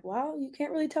guys, I'm like, wow, you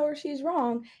can't really tell her she's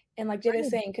wrong. And like Jada's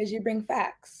saying, because you bring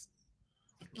facts.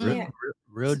 Real, Yeah.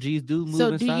 real G's do move So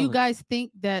in do silence. you guys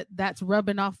think that that's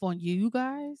rubbing off on you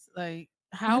guys? Like,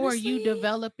 how are you Honestly-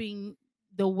 developing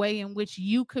the way in which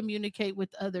you communicate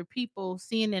with other people,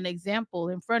 seeing an example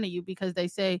in front of you? Because they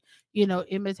say,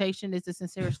 imitation is the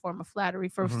sincerest form of flattery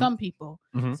for Mhm. some people.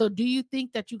 Mhm. So do you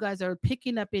think that you guys are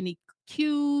picking up any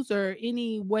cues or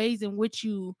any ways in which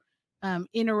you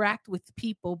interact with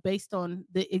people based on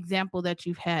the example that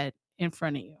you've had in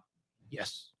front of you?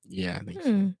 Yes. Yeah, I think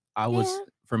so. Hmm. I was, Yeah.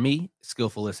 for me,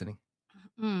 skillful listening.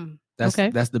 Mm. That's Okay.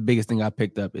 that's the biggest thing I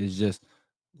picked up is just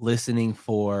listening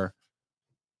for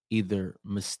either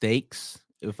mistakes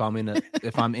if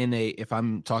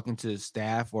I'm talking to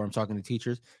staff or I'm talking to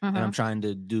teachers and I'm trying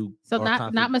to do so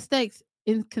not mistakes,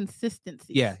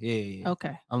 inconsistencies. Yeah.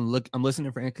 Okay. I'm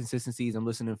listening for inconsistencies. I'm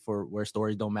listening for where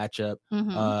stories don't match up.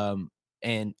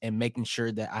 And making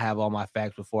sure that I have all my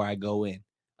facts before I go in.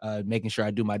 Making sure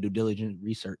I do my due diligence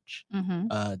research.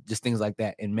 Just things like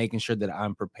that, and making sure that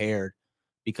I'm prepared,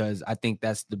 because I think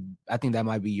that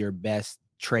might be your best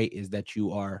trait, is that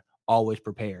you are always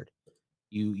prepared.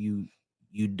 You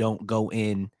don't go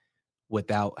in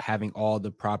without having all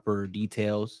the proper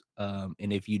details. And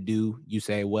if you do, you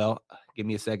say, well, give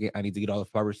me a second, I need to get all the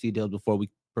proper details before we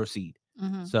proceed.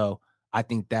 So I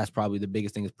think that's probably the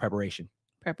biggest thing, is preparation.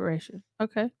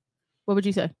 Okay. What would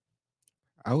you say?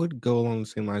 I would go along the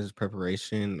same lines as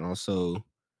preparation, also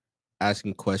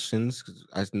asking questions, because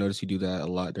I noticed you do that a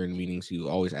lot during meetings. You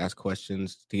always ask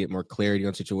questions to get more clarity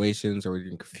on situations or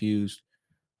you're confused.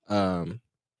 So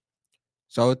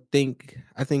I think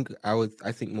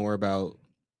more about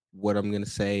what I'm gonna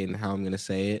say and how I'm gonna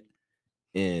say it,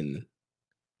 and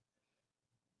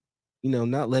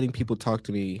not letting people talk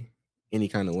to me any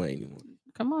kind of way anymore.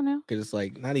 Come on now. Because it's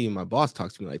like, not even my boss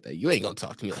talks to me like that. You ain't gonna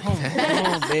talk to me like that. Come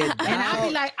on, man. And I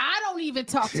be like, I don't even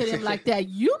talk to them like that.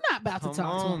 You not about to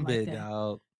talk to them like that.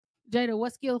 Dog. Jada,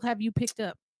 what skill have you picked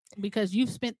up? Because you've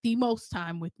spent the most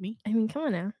time with me. I mean, come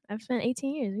on now. I've spent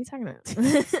 18 years. What are you talking about?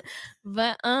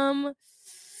 But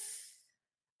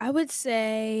I would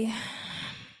say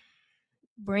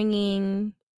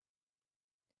bringing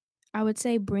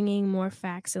more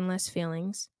facts and less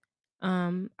feelings.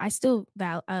 I still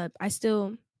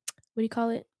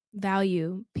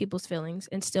value people's feelings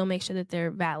and still make sure that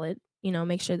they're valid.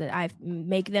 Make sure that I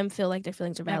make them feel like their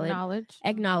feelings are valid.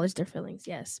 Acknowledge their feelings,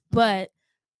 yes. But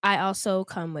I also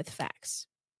come with facts.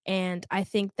 And I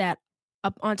think that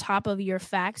up on top of your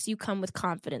facts, you come with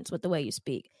confidence with the way you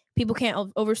speak. People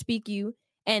can't overspeak you.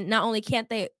 And not only can't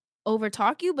they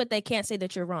overtalk you, but they can't say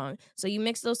that you're wrong. So you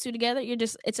mix those two together,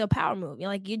 it's a power move.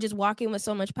 You're just walking with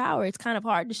so much power. It's kind of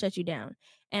hard to shut you down.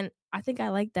 And I think I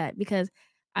like that, because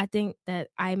I think that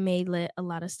I may let a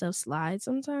lot of stuff slide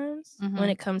sometimes when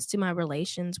it comes to my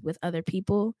relations with other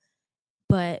people.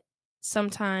 But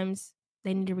sometimes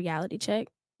they need a reality check.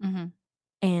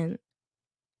 And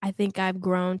I think I've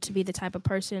grown to be the type of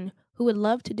person who would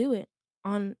love to do it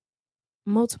on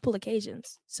multiple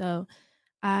occasions. So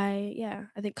I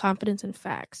think confidence and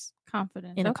facts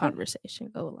in a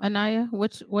conversation go along. Anaya,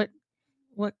 what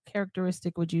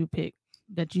characteristic would you pick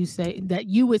that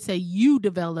you would say you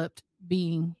developed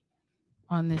being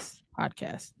on this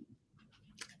podcast?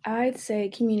 I'd say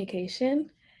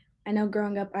communication. I know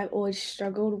growing up, I've always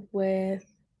struggled with,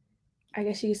 I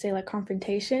guess you could say, like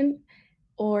confrontation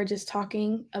or just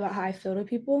talking about how I feel to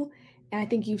people. And I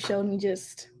think you showed me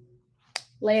just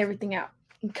lay everything out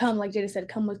and come, like Jada said,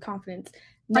 come with confidence.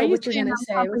 Know what you're gonna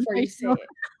say before you say it.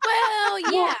 Well,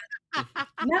 yeah.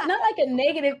 not like a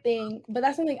negative thing, but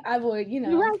that's something I avoid.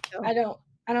 I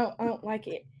don't like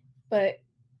it. But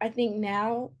I think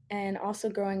now, and also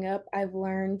growing up, I've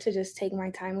learned to just take my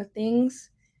time with things.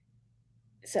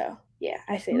 So yeah,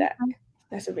 I say that.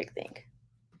 That's a big thing.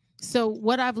 So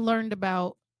what I've learned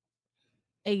about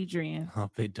Adrian. Oh,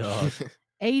 big dog.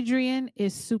 Adrian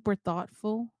is super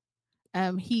thoughtful.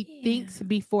 He thinks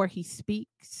before he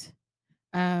speaks.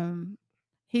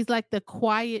 He's like the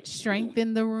quiet strength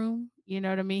in the room. You know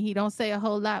what I mean? He don't say a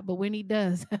whole lot, but when he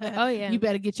does, you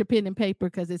better get your pen and paper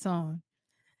because it's on.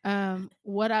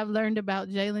 What I've learned about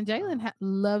Jalen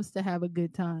loves to have a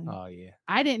good time. Oh yeah.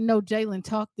 I didn't know Jalen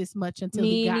talked this much until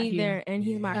he got here. And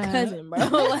he's my cousin, bro.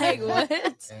 Like what?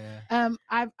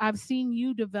 I've seen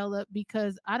you develop,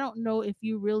 because I don't know if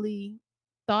you really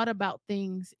thought about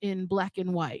things in black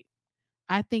and white.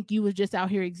 I think you was just out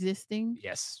here existing.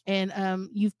 Yes. And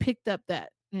you've picked up that.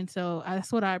 And so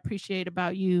that's what I appreciate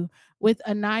about you. With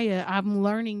Anaya, I'm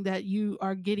learning that you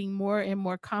are getting more and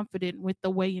more confident with the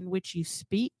way in which you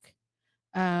speak,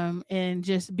 and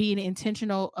just being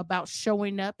intentional about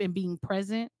showing up and being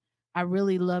present. I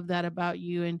really love that about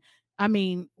you. And I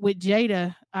mean, with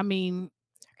Jada,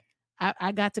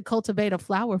 I got to cultivate a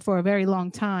flower for a very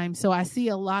long time. So I see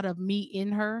a lot of me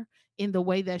in her, in the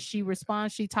way that she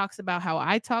responds. She talks about how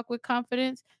I talk with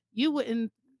confidence. You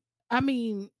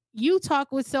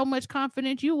talk with so much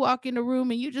confidence. You walk in the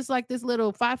room and you just like this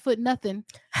little 5 foot nothing.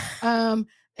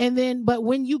 But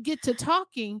when you get to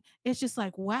talking, it's just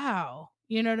like, wow,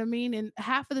 you know what I mean? And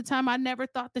half of the time I never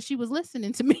thought that she was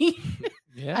listening to me.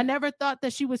 Yeah. I never thought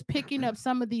that she was picking up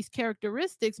some of these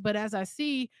characteristics, but as I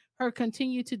see her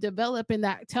continue to develop in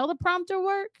that teleprompter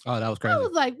work, Oh, that was I crazy.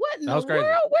 was like, what in That the was crazy.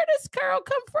 world? Where does Carol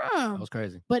come That from? was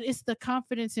crazy. But it's the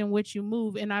confidence in which you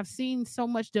move. And I've seen so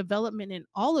much development in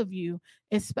all of you,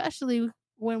 especially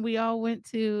when we all went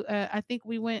to, I think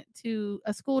we went to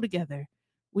a school together.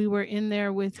 We were in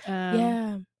there with,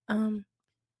 Yeah.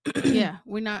 yeah,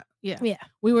 we're not, yeah. Yeah.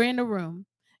 We were in the room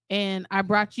and I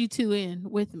brought you two in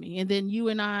with me. And then you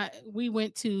and I, we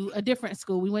went to a different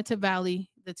school. We went to Valley.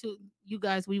 The two, you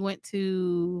guys, we went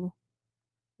to,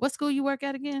 what school you work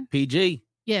at again? PG.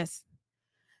 Yes.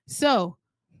 So,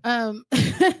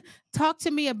 talk to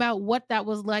me about what that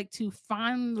was like to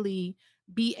finally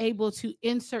be able to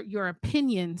insert your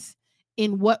opinions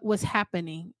in what was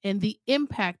happening and the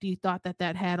impact you thought that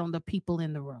that had on the people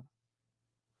in the room.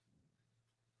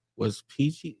 Was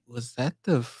that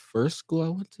the first school I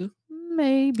went to?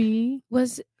 Maybe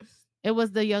Was it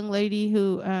was the young lady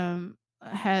who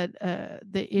had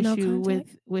the No issue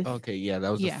contact? with Okay, yeah, that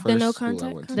was Yeah. the The first no school I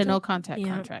contact went to. the no contact yeah,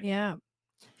 contract. Yeah.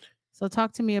 So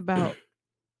talk to me about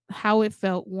how it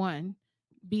felt, one,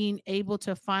 being able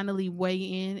to finally weigh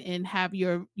in and have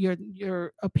your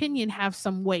opinion have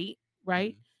some weight,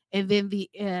 right? And then the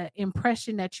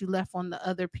impression that you left on the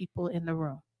other people in the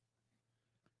room,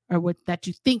 or what that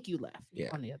you think you left Yeah.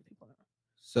 on the other people.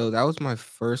 So that was my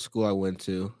first school I went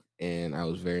to, and I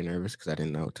was very nervous because I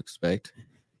didn't know what to expect.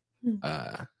 Hmm.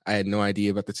 I had no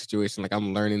idea about the situation. Like,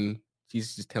 I'm learning.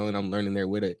 She's just telling I'm learning there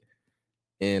with it.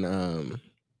 And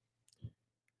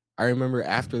I remember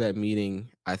after that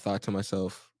meeting, I thought to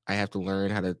myself, I have to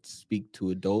learn how to speak to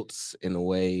adults in a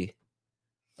way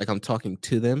like I'm talking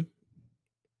to them,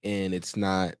 and it's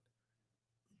not.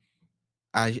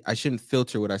 I shouldn't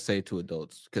filter what I say to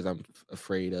adults because I'm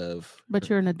afraid of. But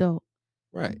you're an adult.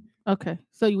 Right. Okay.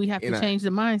 So we have And to change the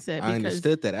mindset. I Because,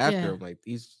 understood that after. yeah. I'm like,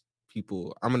 these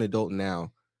people, I'm an adult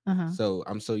now. uh-huh. So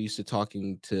I'm so used to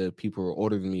talking to people who are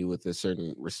older than me with a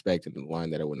certain respect and a line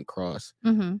that I wouldn't cross.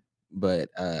 Mm-hmm. But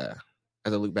as I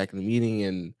look back in the meeting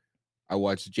and I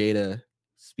watched Jada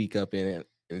speak up in it,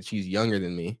 and she's younger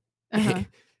than me, Uh-huh.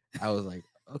 I was like,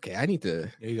 okay, I need to.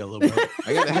 Yeah, you got a little bro.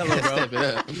 I gotta You got a little step it bro.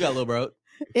 up. You got a little bro.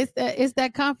 It's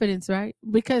that confidence, right?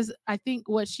 Because I think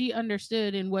what she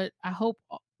understood and what I hope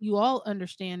you all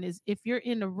understand is if you're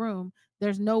in a room,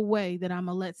 there's no way that I'm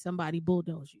gonna let somebody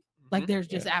bulldoze you. Like there's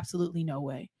just absolutely no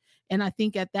way. And I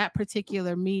think at that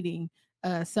particular meeting,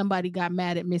 somebody got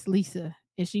mad at Miss Lisa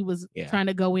and she was trying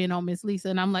to go in on Miss Lisa.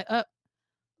 And I'm like,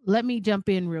 let me jump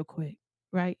in real quick,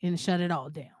 right? And shut it all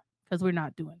down because we're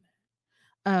not doing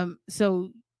that.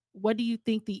 So what do you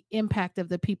think the impact of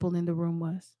the people in the room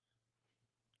was?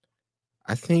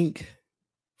 I think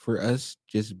for us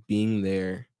just being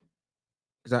there,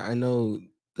 because I know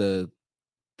the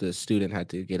student had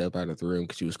to get up out of the room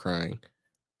because she was crying,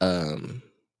 and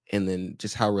then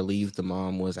just how relieved the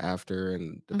mom was after,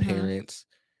 and the parents,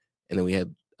 and then we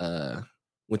had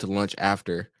went to lunch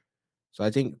after. So I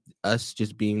think us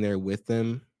just being there with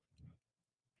them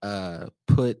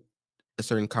put a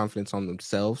certain confidence on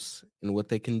themselves and what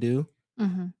they can do,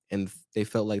 and they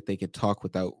felt like they could talk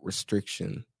without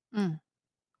restriction.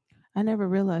 I never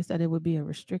realized that it would be a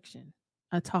restriction,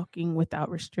 a talking without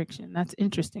restriction. That's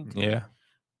interesting to me. Yeah.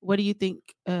 What do you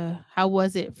think? How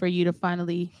was it for you to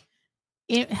finally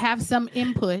have some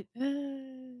input?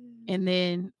 And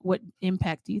then what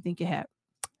impact do you think it had?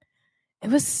 It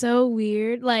was so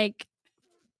weird. Like,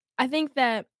 I think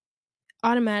that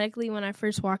automatically when I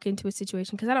first walk into a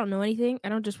situation, because I don't know anything, I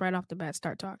don't just right off the bat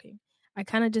start talking. I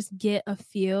kind of just get a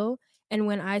feel. And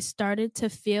when I started to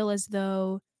feel as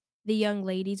though the young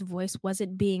lady's voice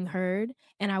wasn't being heard,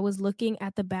 and I was looking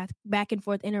at the back and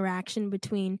forth interaction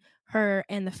between her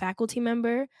and the faculty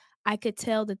member, I could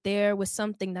tell that there was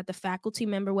something that the faculty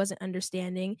member wasn't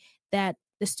understanding, that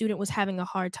the student was having a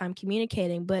hard time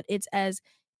communicating. But it's as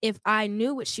if I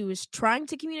knew what she was trying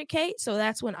to communicate. So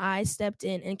that's when I stepped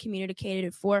in and communicated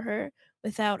it for her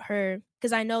without her,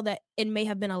 because I know that it may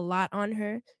have been a lot on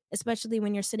her, especially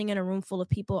when you're sitting in a room full of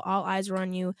people, all eyes are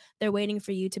on you. They're waiting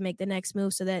for you to make the next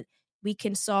move so that we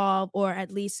can solve or at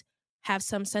least have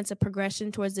some sense of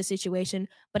progression towards the situation.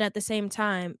 But at the same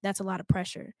time, that's a lot of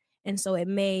pressure. And so it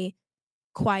may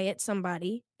quiet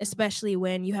somebody, especially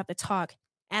when you have to talk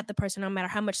at the person, no matter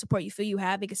how much support you feel you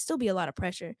have, it could still be a lot of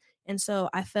pressure. And so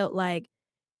I felt like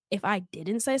if I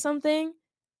didn't say something,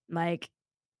 like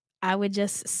I would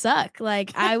just suck.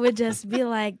 Like I would just be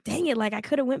like, dang it, like I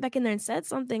could have went back in there and said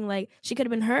something, like she could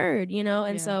have been heard, you know?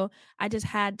 And so I just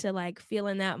had to like feel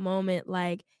in that moment,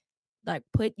 like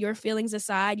put your feelings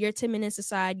aside, your 10 minutes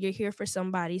aside, you're here for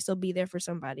somebody, so be there for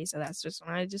somebody. So that's just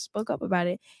when I just spoke up about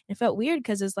it. It felt weird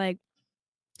because it's like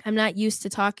I'm not used to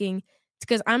talking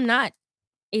because I'm not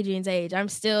Adrian's age. I'm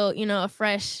still, you know, a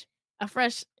fresh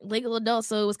legal adult.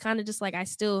 So it was kind of just like I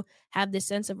still have this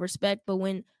sense of respect. But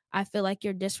when I feel like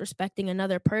you're disrespecting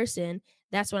another person,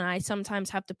 that's when I sometimes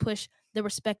have to push the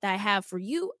respect that I have for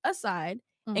you aside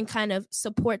and kind of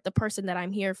support the person that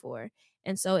I'm here for.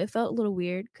 And so it felt a little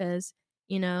weird because,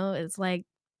 you know, it's like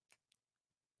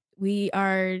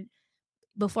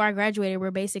before I graduated,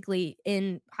 we're basically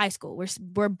in high school.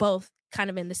 We're both kind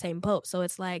of in the same boat. So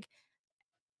it's like,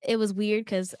 it was weird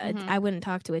because I wouldn't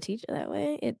talk to a teacher that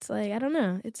way. It's like, I don't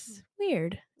know. It's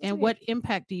weird. What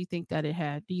impact do you think that it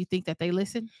had? Do you think that they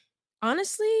listened?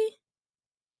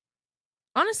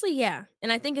 Honestly, yeah.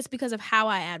 And I think it's because of how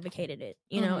I advocated it.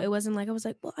 You know, it wasn't like I was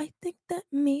like, well, I think that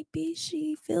maybe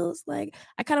she feels like,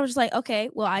 I kind of was just like, okay,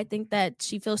 well, I think that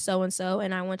she feels so and so,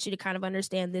 and I want you to kind of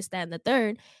understand this, that, and the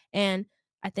third. And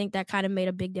I think that kind of made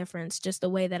a big difference, just the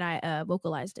way that I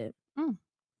vocalized it.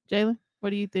 Jalen, what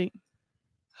do you think?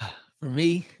 For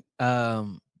me,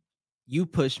 you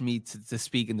pushed me to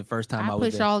speak in the first time I was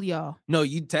pushed there. all y'all. No,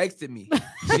 you texted me.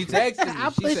 She texted me. I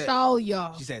pushed all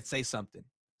y'all. She said, say something.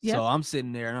 Yep. So I'm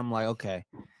sitting there and I'm like, okay,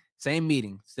 same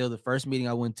meeting, still the first meeting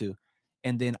I went to.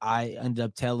 And then I ended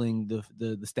up telling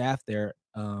the staff there,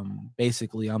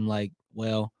 basically, I'm like,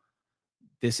 well,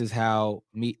 this is how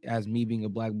me being a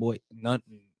black boy,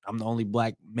 I'm the only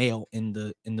black male in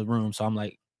the room. So I'm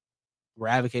like, we're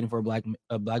advocating for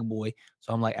a black boy.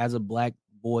 So I'm like, as a black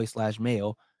boy /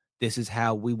 male, this is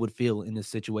how we would feel in a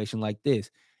situation like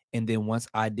this. And then once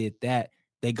I did that,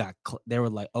 they were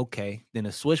like, okay. Then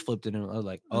a switch flipped and I was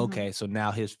like, okay, so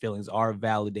now his feelings are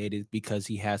validated because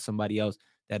he has somebody else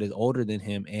that is older than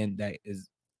him and that is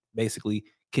basically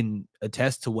can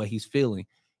attest to what he's feeling.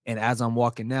 And as I'm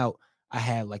walking out, I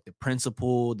had like the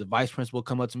principal, the vice principal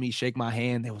come up to me, shake my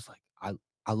hand. They was like,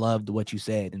 I loved what you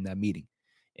said in that meeting.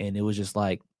 And it was just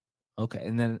like, okay.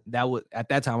 And then at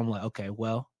that time, I'm like, okay,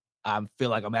 well, I feel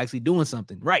like I'm actually doing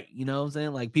something right. You know what I'm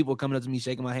saying? Like people coming up to me,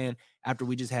 shaking my hand after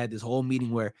we just had this whole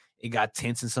meeting where it got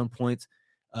tense in some points.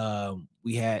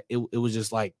 It was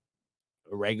just like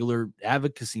a regular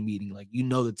advocacy meeting. Like, you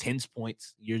know, the tense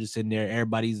points, you're just sitting there.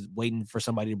 Everybody's waiting for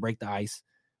somebody to break the ice.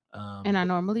 And I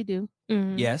normally do.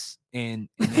 Yes. And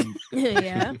then,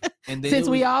 yeah. And then since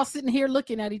we all sitting here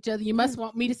looking at each other, you must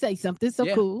want me to say something.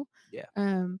 So cool.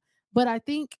 Yeah. But I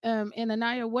think, and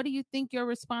Anaya, what do you think your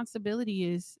responsibility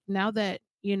is now that,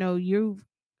 you know, you've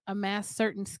amassed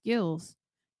certain skills?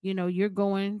 You know, you're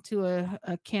going to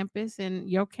a campus, and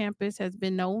your campus has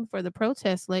been known for the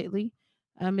protests lately,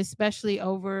 especially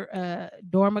over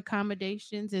dorm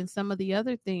accommodations and some of the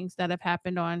other things that have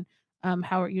happened on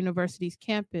Howard University's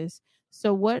campus.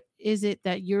 So what is it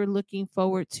that you're looking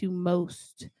forward to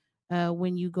most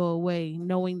when you go away,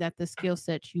 knowing that the skill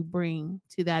sets you bring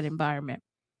to that environment?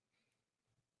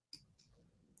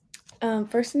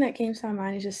 First thing that came to my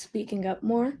mind is just speaking up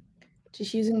more,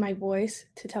 just using my voice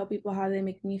to tell people how they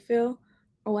make me feel.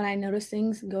 Or when I notice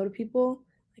things, go to people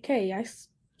like, hey, I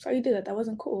saw you do that. That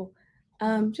wasn't cool.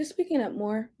 Just speaking up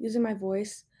more, using my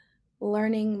voice,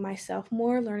 learning myself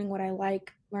more, learning what I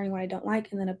like, learning what I don't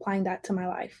like, and then applying that to my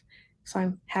life. So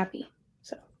I'm happy.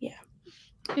 So, yeah.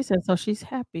 She said, so she's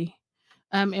happy.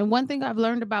 And one thing I've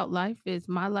learned about life is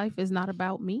my life is not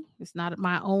about me. It's not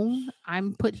my own.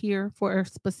 I'm put here for a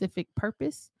specific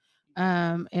purpose.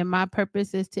 And my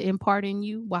purpose is to impart in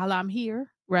you while I'm here,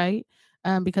 right?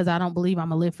 Because I don't believe I'm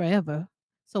going to live forever.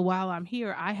 So while I'm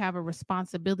here, I have a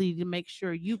responsibility to make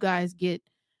sure you guys get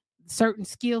certain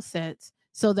skill sets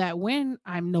so that when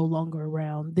I'm no longer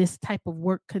around, this type of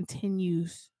work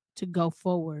continues to go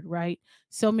forward, right?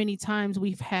 So many times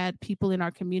we've had people in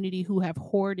our community who have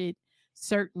hoarded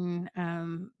certain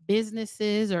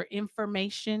businesses or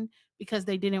information because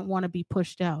they didn't want to be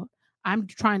pushed out. I'm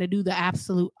trying to do the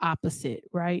absolute opposite,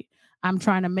 right? I'm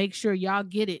trying to make sure y'all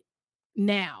get it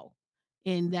now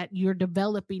and that you're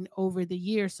developing over the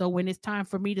years. So when it's time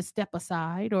for me to step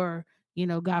aside or, you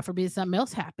know, God forbid something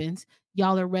else happens,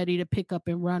 y'all are ready to pick up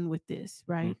and run with this,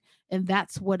 right? And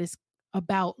that's what it's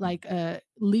about, like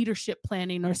leadership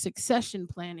planning or succession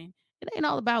planning. It ain't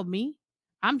all about me.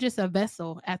 I'm just a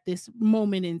vessel at this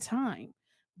moment in time.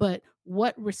 But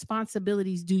what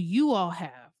responsibilities do you all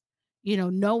have? You know,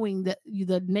 knowing that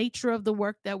the nature of the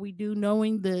work that we do,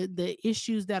 knowing the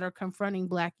issues that are confronting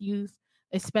Black youth,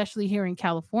 especially here in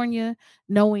California,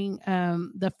 knowing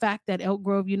the fact that Elk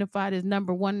Grove Unified is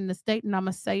 #1 in the state. And I'm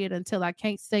going to say it until I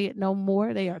can't say it no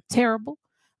more. They are terrible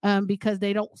because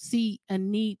they don't see a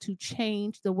need to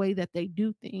change the way that they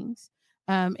do things.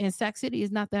 And Sac City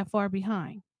is not that far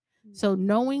behind. So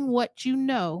knowing what you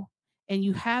know, and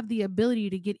you have the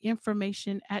ability to get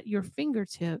information at your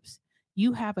fingertips,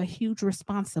 you have a huge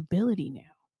responsibility now.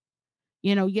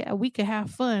 You know, yeah, we could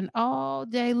have fun all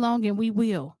day long and we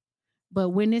will. But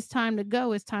when it's time to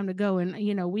go, it's time to go. And,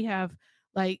 you know, we have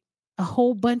like a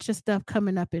whole bunch of stuff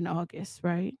coming up in August,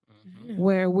 right?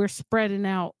 Where we're spreading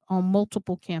out on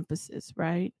multiple campuses,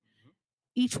 right?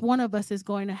 Each one of us is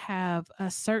going to have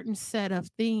a certain set of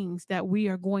things that we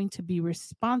are going to be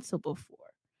responsible for.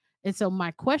 And so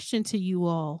my question to you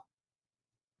all,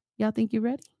 y'all think you're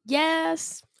ready?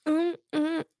 Yes.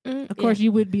 Of course,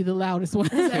 you would be the loudest one.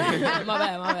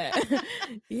 my bad.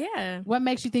 Yeah. What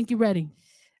makes you think you're ready?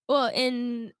 Well,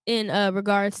 in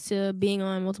regards to being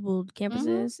on multiple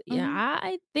campuses, yeah,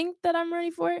 I think that I'm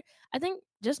ready for it. I think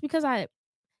just because I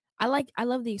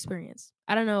love the experience.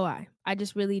 I don't know why. I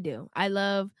just really do. I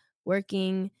love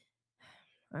working.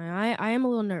 I am a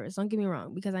little nervous. Don't get me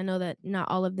wrong, because I know that not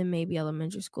all of them may be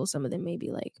elementary school. Some of them may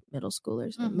be like middle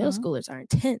schoolers. And middle schoolers are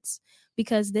intense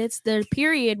because it's their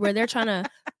period where they're trying to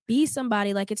be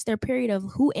somebody. Like it's their period of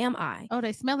who am I? Oh,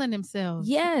 they smelling themselves.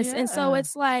 Yes. And so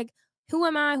it's like, who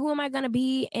am I? Who am I going to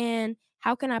be? And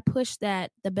how can I push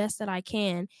that the best that I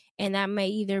can? And that may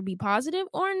either be positive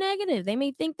or negative. They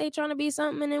may think they're trying to be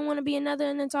something and then want to be another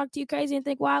and then talk to you crazy and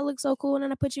think, wow, I look so cool. And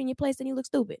then I put you in your place and you look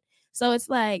stupid. So it's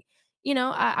like, you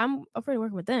know, I'm afraid of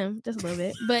working with them just a little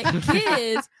bit. But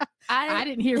kids, I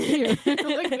didn't hear fear.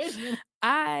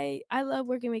 I love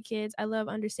working with kids. I love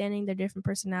understanding their different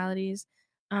personalities.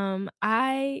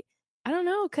 I don't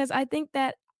know, because I think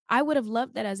that I would have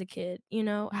loved that as a kid, you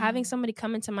know, having somebody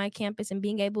come into my campus and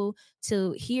being able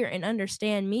to hear and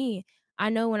understand me. I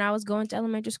know when I was going to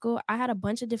elementary school, I had a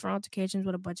bunch of different altercations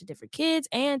with a bunch of different kids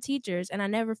and teachers, and I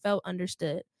never felt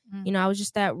understood. You know, I was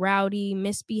just that rowdy,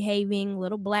 misbehaving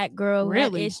little black girl.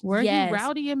 Really? Were you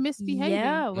rowdy and misbehaving?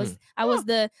 Yeah, I was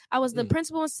the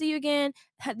principal and see you again.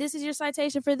 This is your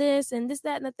citation for this and this,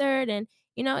 that, and the third. And,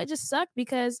 you know, it just sucked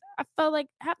because I felt like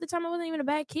half the time I wasn't even a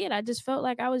bad kid. I just felt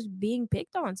like I was being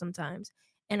picked on sometimes.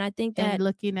 And I think that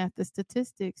looking at the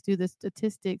statistics, do the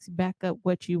statistics back up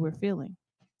what you were feeling?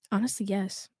 Honestly,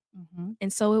 yes.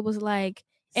 And so it was like,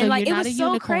 and like it was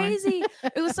so crazy.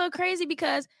 It was so crazy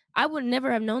because I would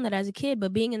never have known that as a kid,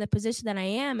 but being in the position that I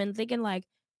am and thinking like,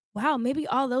 wow, maybe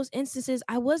all those instances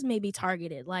I was maybe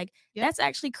targeted. Like that's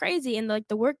actually crazy. And like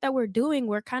the work that we're doing,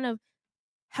 we're kind of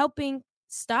helping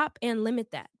stop and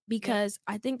limit that, because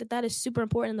I think that is super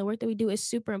important. And the work that we do is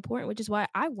super important, which is why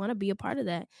I want to be a part of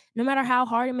that. No matter how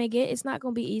hard it may get, it's not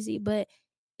going to be easy, but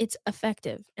it's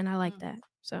effective. And I like that.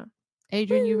 So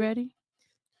Adrian, you ready?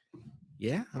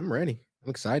 Yeah, I'm ready. I'm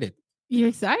excited. You're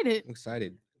excited? I'm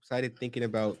excited. Excited thinking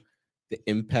about the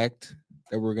impact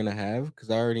that we're going to have, because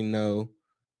I already know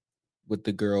with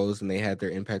the girls and they had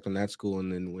their impact on that school.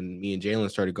 And then when me and Jalen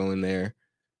started going there,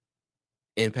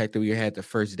 impact that we had the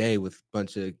first day with a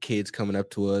bunch of kids coming up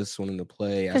to us wanting to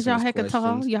play. Because y'all hecka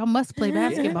tall. Y'all must play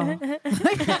basketball.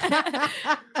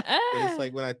 It's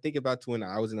like when I think about when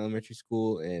I was in elementary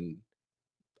school and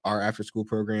our after school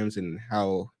programs and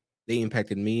how they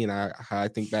impacted me and how I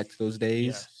think back to those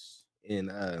days in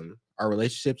our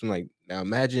relationships. I'm like, now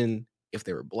imagine if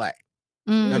they were black.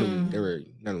 None of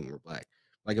them were black.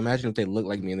 Like imagine if they looked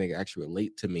like me and they could actually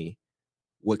relate to me,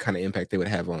 what kind of impact they would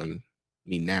have on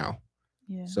me now.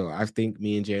 Yeah. So I think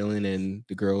me and Jalen and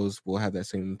the girls will have that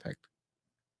same impact.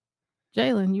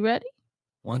 Jalen, you ready?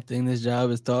 One thing this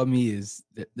job has taught me is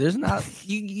that there's not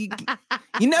you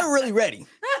never really ready.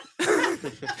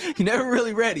 You're never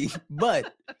really ready,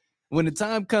 but when the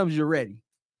time comes, you're ready.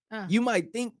 You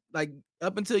might think like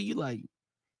up until you like,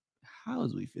 how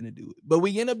is we finna do it? But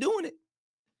we end up doing it.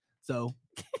 So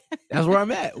that's where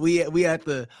I'm at. We at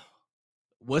the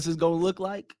what's this gonna look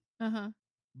like?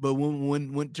 But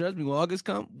when trust me, when August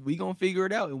come, we gonna figure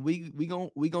it out, and we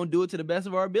gonna do it to the best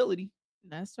of our ability.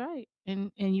 That's right.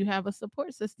 And you have a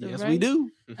support system. Yes, right? we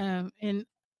do. And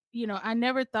you know, I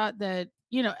never thought that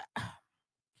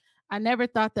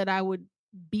I would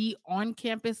be on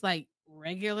campus like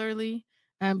regularly.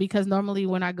 Because normally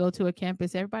when I go to a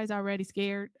campus, everybody's already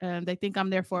scared. They think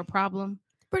I'm there for a problem.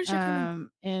 Pretty sure.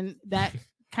 And that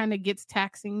kind of gets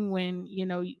taxing when, you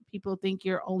know, people think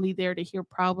you're only there to hear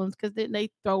problems, because then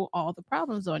they throw all the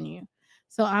problems on you.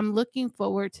 So I'm looking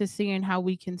forward to seeing how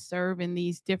we can serve in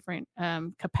these different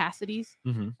capacities,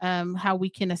 how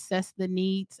we can assess the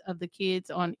needs of the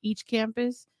kids on each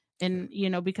campus. And,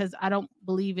 you know, because I don't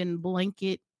believe in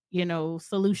blanket, you know,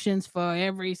 solutions for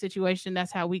every situation.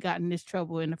 That's how we got in this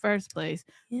trouble in the first place.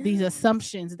 Yeah. These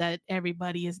assumptions that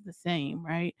everybody is the same,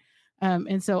 right?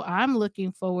 And so I'm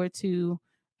looking forward to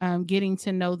getting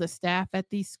to know the staff at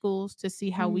these schools to see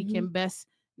how we can best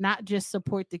not just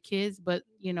support the kids, but,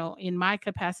 you know, in my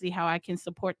capacity, how I can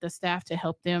support the staff to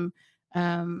help them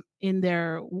in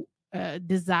their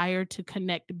desire to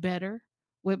connect better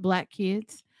with Black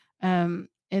kids. And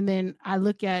then I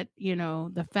look at,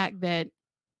 the fact that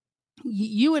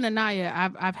you and Anaya,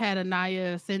 I've had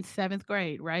Anaya since 7th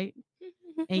grade, right?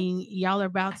 And y'all are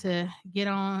about to get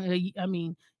on. I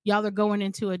mean, y'all are going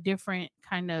into a different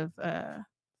kind of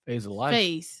Phase of life.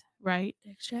 phase, right?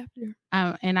 Next chapter.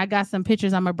 And I got some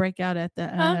pictures I'm gonna break out at the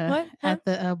What? at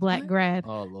the Black What? grad.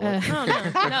 Oh Lord. No.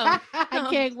 I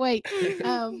can't wait.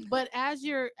 But as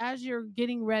you're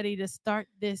getting ready to start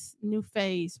this new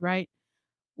phase, right?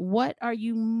 What are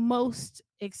you most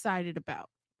excited about?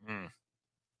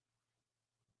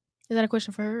 Is that a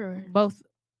question for her or? Both.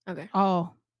 Okay.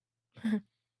 All.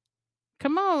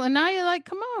 Come on, Anaya,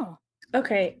 come on.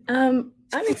 Okay. I'm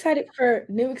excited for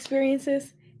new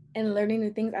experiences and learning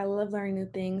new things. I love learning new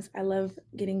things. I love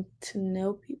getting to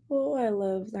know people. I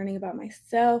love learning about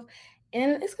myself.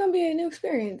 And it's gonna be a new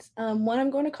experience. One, I'm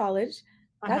going to college.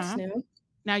 That's Uh-huh. new.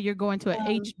 Now you're going to an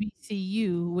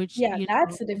HBCU, which Yeah,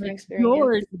 that's a different experience.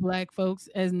 Yours, Black folks,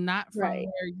 is not from Right.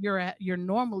 where you're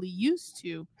normally used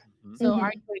to. So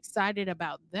are you excited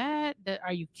about that?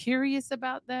 Are you curious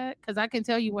about that? Because I can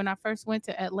tell you when I first went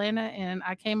to Atlanta and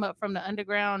I came up from the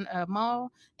underground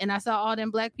mall and I saw all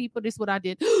them Black people, this is what I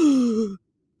did.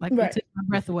 Like Right. it took my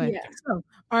breath away. Yeah. So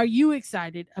are you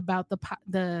excited about the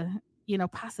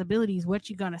possibilities,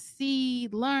 what you're going to see,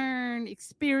 learn,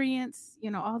 experience,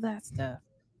 all that stuff?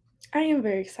 I am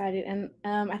very excited, and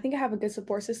I think I have a good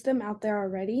support system out there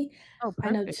already. Oh, I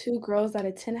know perfect. 2 girls that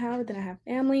attend Howard, then I have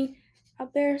family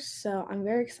out there, so I'm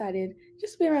very excited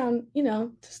just to be around,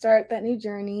 to start that new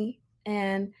journey,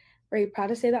 and very proud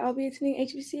to say that I'll be attending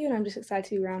HBCU, and I'm just excited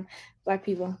to be around Black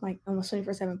people, like almost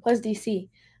 24/7, plus DC.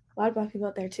 A lot of Black people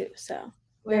out there too, so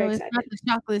very Well, it's excited. not the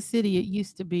chocolate city it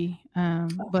used to be.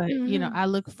 But Mhm. I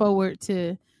look forward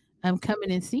to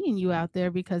coming and seeing you out there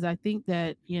because I think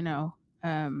that,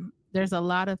 there's a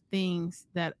lot of things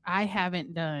that I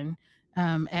haven't done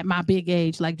at my big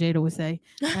age, like Jada would say.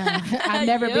 I've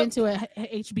never Yep. been to a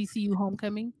HBCU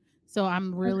homecoming. So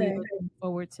I'm really Okay. looking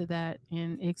forward to that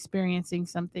and experiencing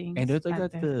some things. And don't they out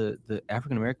got there. the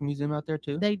African American Museum out there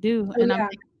too? They do. Oh, And I'm yeah.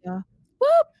 thinking, y'all,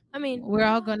 I mean, we're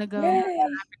all going to go. Yay!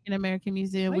 African American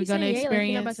Museum. Why We're you going to saying yay like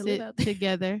you're not about experience to live it out there?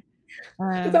 together.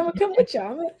 'Cause I'm gonna come with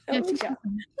y'all. I'm Yeah, with y'all.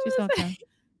 she's gonna come.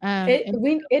 And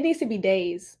It needs to be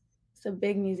days. It's a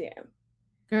big museum.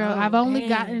 girl, Oh, I've only dang.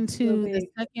 gotten So to the big.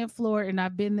 2nd floor, and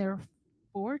I've been there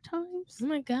 4 times. Oh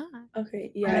my God. Okay,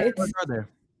 How yeah, many it's floors are there?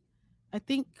 I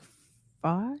think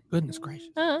 5, Goodness gracious.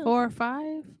 4 or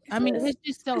 5. I mean, it's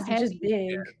just so it's heavy, just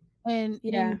big. and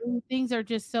Yeah. and things are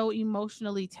just so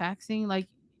emotionally taxing. Like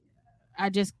I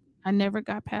never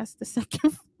got past the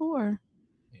 2nd floor.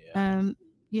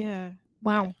 Yeah.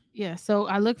 Wow. Yeah, so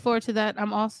I look forward to that.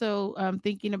 I'm also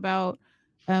thinking about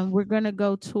we're gonna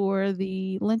go tour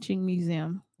the lynching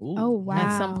museum Ooh, Oh wow.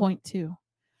 at some point too.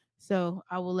 So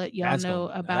I will let y'all that's know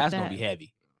gonna, about that's that. gonna be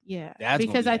heavy. Yeah, That's gonna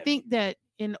because be I heavy. think that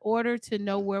in order to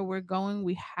know where we're going,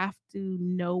 we have to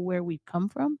know where we've come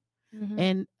from. Mhm.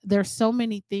 And there's so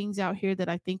many things out here that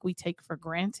I think we take for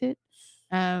granted.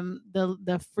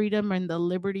 The freedom and the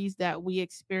liberties that we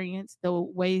experience, the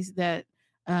ways that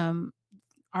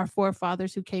our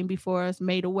forefathers who came before us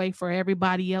made a way for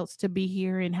everybody else to be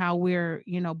here, and how we're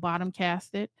bottom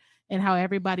casted, and how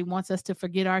everybody wants us to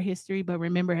forget our history but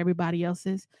remember everybody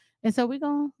else's. And so we're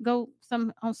gonna go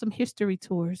on some history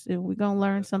tours, and we're gonna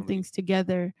learn That's some gonna be- things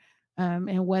together.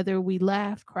 And whether we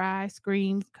laugh, cry,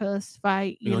 scream, cuss,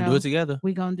 fight, We're gonna do it together.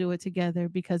 we're gonna do it together,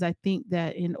 because I think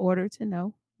that in order to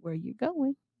know where you're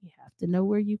going, you have to know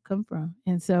where you come from.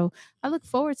 And so I look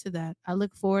forward to that. I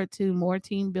look forward to more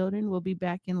team building. We'll be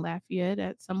back in Lafayette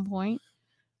at some point.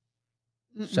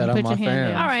 Shout out Put my your hand fam.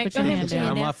 down. All right, Put go your ahead, hand put your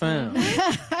down. Shout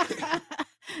out my fam.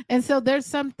 And so there's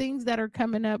some things that are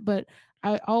coming up, but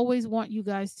I always want you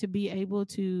guys to be able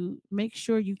to make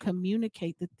sure you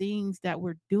communicate the things that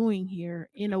we're doing here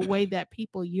in a way that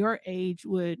people your age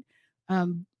would, get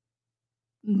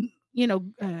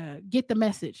the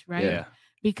message, right? Yeah.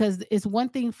 Because it's one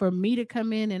thing for me to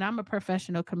come in, and I'm a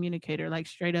professional communicator, like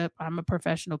straight up, I'm a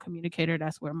professional communicator.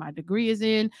 That's where my degree is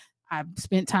in. I've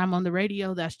spent time on the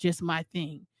radio. That's just my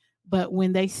thing. But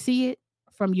when they see it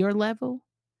from your level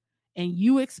and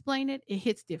you explain it, it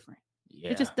hits different.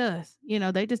 Yeah. It just does.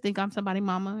 They just think I'm somebody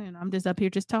mama and I'm just up here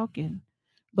just talking.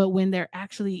 But when they're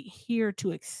actually here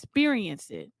to experience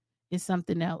it, it's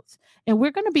something else. And we're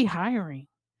going to be hiring.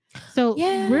 So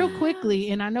real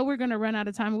quickly, and I know we're going to run out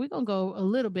of time, we're going to go a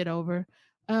little bit over.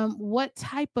 What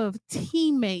type of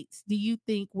teammates do you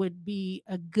think would be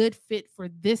a good fit for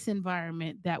this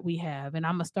environment that we have? And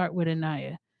I'm going to start with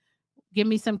Anaya. Give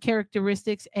me some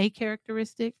characteristics, a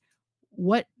characteristic.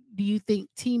 What do you think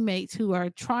teammates who are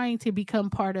trying to become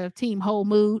part of Team Whole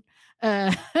Mood,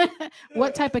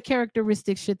 what type of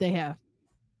characteristics should they have?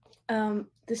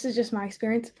 This is just my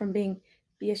experience from being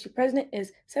BSU president,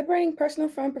 is separating personal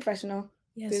from professional.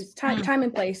 There's time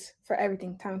and place for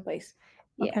everything. Time and place.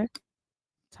 Yeah. Okay.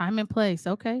 Time and place.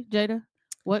 Okay, Jada,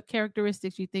 what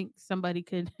characteristics you think somebody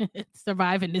could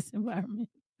survive in this environment?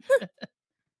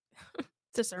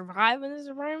 To survive in this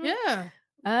environment?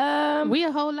 Yeah. We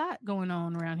a whole lot going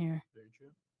on around here. Very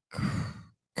true.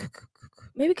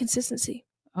 Maybe consistency.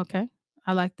 Okay.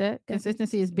 I like that.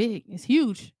 Consistency is big. It's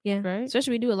huge. Yeah. Right?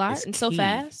 Especially we do a lot It's and so key.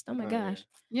 fast. Oh my Oh, gosh.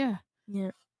 Yeah.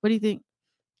 Yeah. What do you think?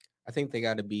 I think they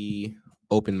got to be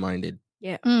open-minded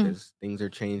Yeah. because things are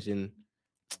changing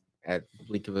at the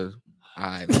blink of an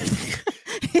eye.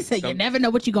 He said, you never know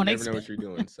what you're going to You never know expect. what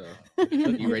you're doing, so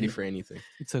be ready for anything.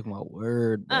 You took my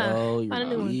word, bro. find a new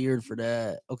You're one. weird for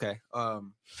that. Okay.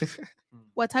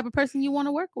 What type of person you want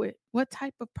to work with? What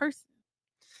type of person?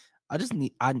 I just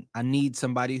need I need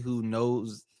somebody who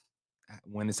knows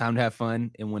when it's time to have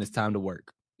fun and when it's time to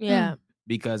work. Yeah.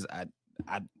 Because I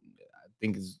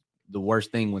think it's the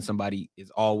worst thing when somebody is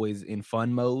always in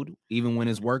fun mode, even when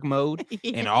it's work mode,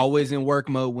 and always in work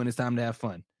mode when it's time to have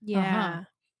fun. Yeah.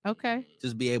 Okay.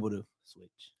 Just be able to switch.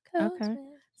 Okay.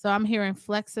 So I'm hearing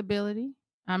flexibility.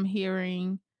 I'm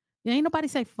hearing. Ain't nobody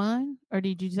say fun, or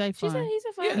did you say She fun? said he's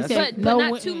a fun, Yeah, He but, said but no not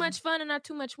wi- too much fun and not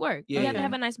too much work. You Yeah. have to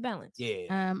have a nice balance.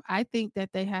 Yeah. I think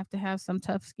that they have to have some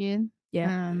tough skin.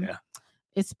 Yeah. Yeah.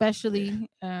 Especially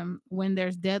when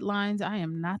there's deadlines. I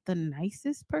am not the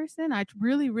nicest person. I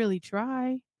really, really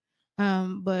try.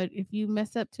 But if you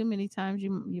mess up too many times,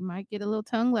 you might get a little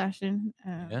tongue lashing.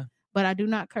 Yeah. But I do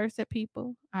not curse at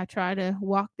people. I try to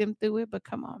walk them through it. But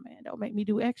come on, man, don't make me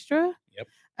do extra.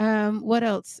 Yep. What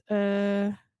else?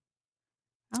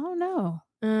 I don't know.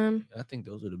 I think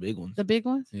those are the big ones. The big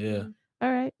ones. Yeah.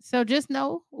 All right. So just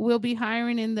know we'll be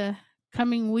hiring in the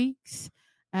coming weeks.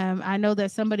 I know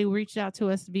that somebody reached out to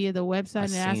us via the website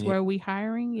and asked seen where it. we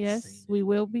hiring. Yes, seen we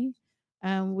will be.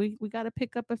 We got to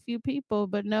pick up a few people,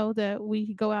 but know that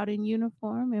we go out in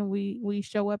uniform and we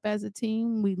show up as a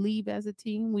team. We leave as a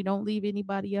team. We don't leave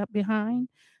anybody up behind.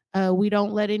 We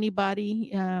don't let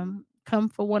anybody come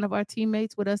for one of our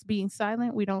teammates with us being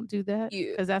silent. We don't do that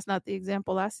Yeah. because that's not the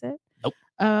example I set. Nope.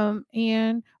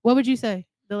 And what would you say,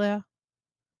 Delia?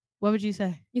 What would you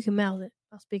say? You can mouth it.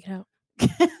 I'll speak it out.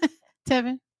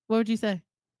 Tevin, what would you say?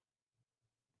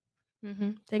 Mm-hmm.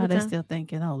 Oh, Take your they're time. still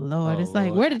thinking, oh Lord. Oh, It's like,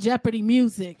 Lord. where the Jeopardy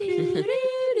music? And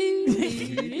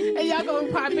y'all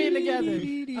gonna pop in together.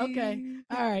 Okay.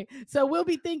 All right. So we'll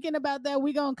be thinking about that.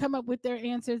 We're gonna come up with their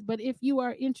answers. But if you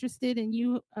are interested and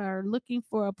you are looking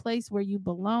for a place where you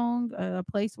belong, a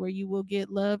place where you will get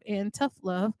love and tough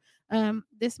love,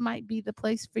 this might be the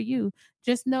place for you.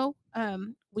 Just know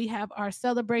we have our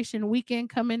celebration weekend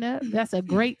coming up. That's a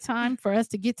great time for us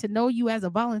to get to know you as a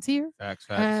volunteer. Facts.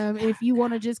 If you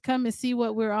want to just come and see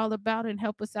what we're all about and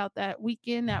help us out that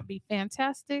weekend, that'd be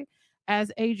fantastic. As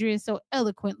Adrian so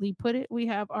eloquently put it, we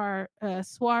have our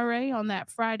soiree on that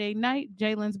Friday night,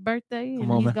 Jalen's birthday, and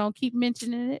Come on, he's man. gonna keep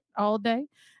mentioning it all day.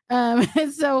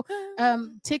 So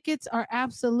tickets are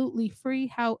absolutely free.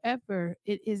 However,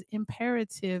 it is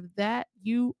imperative that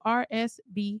you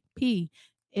RSVP.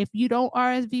 If you don't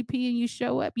RSVP and you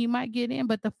show up, you might get in,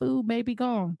 but the food may be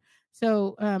gone.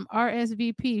 So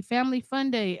RSVP, Family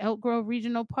Fun Day, Elk Grove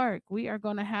Regional Park. We are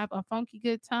going to have a funky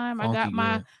good time. I got Funky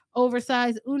my good.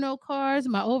 oversized Uno cards,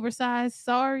 my oversized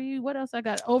Sorry. What else I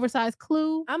got? Oversized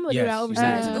Clue. I'm gonna do Yes, that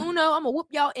oversized yes. Uno. I'm gonna whoop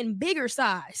y'all in bigger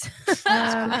size.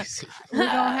 Um, We're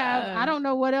gonna have. I don't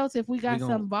know what else. If we got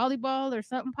gonna- some volleyball or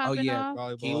something Oh popping yeah.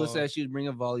 off. Keela said she'd bring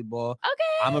a volleyball.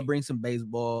 Okay. I'm gonna bring some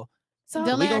baseball. So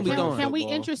Delia, we gonna be can, doing can we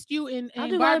football. interest you in I'll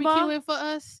do barbecuing volleyball. for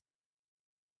us?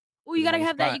 Oh, you gotta on the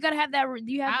have that. spot. You gotta have that.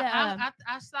 You have that.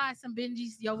 I slide some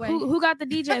Benjis your way. Who got the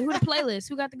DJ? Who the playlist?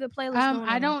 Who got the good playlist? going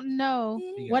I on? don't know.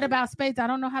 Yeah. What about spades? I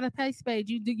don't know how to play spades.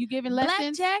 You giving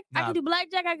lessons? Blackjack. I Nah. can do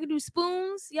blackjack. I can do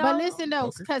spoons. Y'all. But listen though,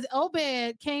 Poker. because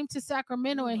Obed came to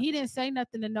Sacramento and he didn't say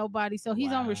nothing to nobody, so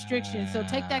he's on restrictions. So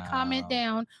take that comment Wow.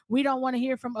 down. We don't want to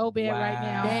hear from Obed right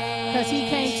now because he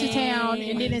came to town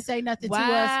and didn't say nothing Wow, to us.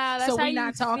 that's So how we're you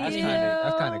not talking That's to feel.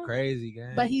 him. kind of crazy,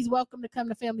 gang. But he's welcome to come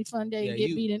to Family Fun Day and Yeah, get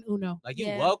you- beat in Uno. like you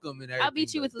Yeah. welcome and everything. I'll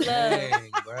beat you but with love.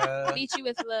 dang, bruh. Beat you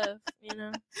with love. You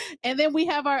know. And then we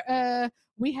have our Oh,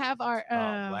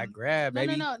 Black Grab, no,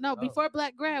 baby. no. Oh. Before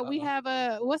Black Grab, we Uh-oh.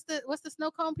 have what's the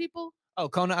snow cone people? Oh,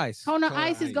 Kona Ice. Kona Kona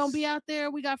Ice is gonna Ice. be out there.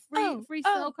 We got free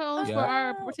snow cones oh, for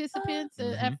our oh, participants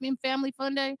oh. at Family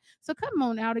Fun Day. So come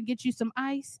on out and get you some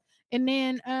ice. And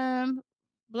then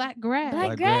Black Grab. Black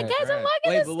Black Grab, Grab, guys, I'm Grab.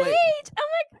 liking Wait, the but stage. wait.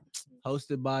 I'm like,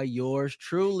 hosted by yours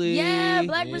truly. Yeah,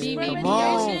 Black versus Yeah, Black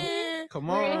come Education. Come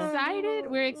We're on.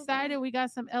 excited. We're excited. We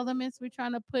got some elements we're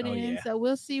trying to put Oh, in. yeah. So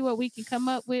we'll see what we can come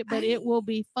up with, but it will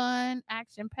be fun,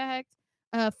 action packed,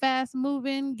 fast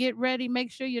moving. Get ready.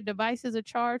 Make sure your devices are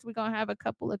charged. We're going to have a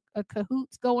couple of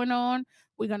cahoots going on.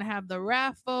 We're going to have the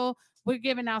raffle. We're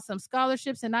giving out some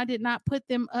scholarships, and I did not put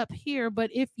them up here, but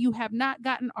if you have not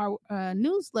gotten our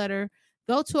newsletter,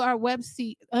 go to our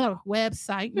website,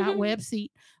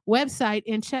 website,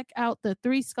 and check out the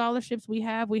 3 scholarships we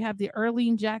have. We have the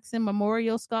Earlene Jackson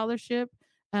Memorial Scholarship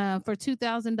for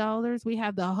 $2,000. We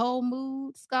have the Whole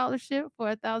Mood Scholarship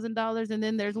for $1,000, and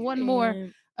then there's one more.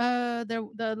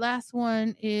 The last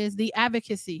one is the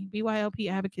Advocacy, BYLP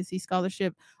Advocacy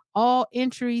Scholarship. All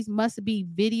entries must be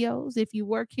videos. If you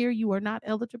work here, you are not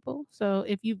eligible. So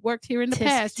if you've worked here in the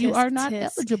past, you are not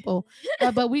eligible.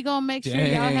 But we're going to make sure y'all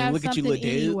Dang, have look at you, something Lil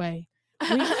Dude. anyway.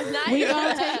 We're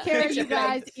going to take care of you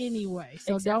guys anyway.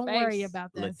 So Except don't worry face.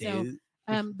 about Lil that. So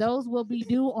Dude. those will be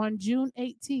due on June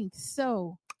 18th.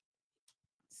 So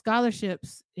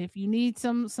scholarships, if you need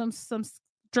some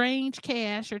strange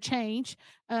cash or change,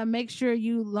 make sure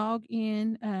you log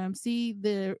in, see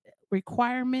the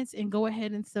requirements, and go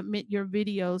ahead and submit your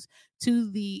videos to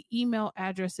the email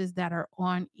addresses that are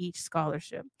on each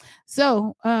scholarship.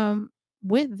 So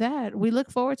with that, we look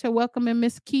forward to welcoming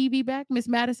Miss Kiwi back, Miss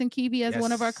Madison Kiwi, as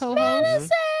one of our Yes.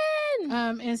 co-hosts.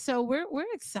 And so we're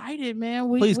excited, man.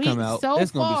 Please come out. So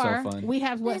It's gonna be so far, fun. we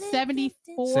have what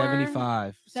 74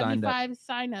 75 signed up. 75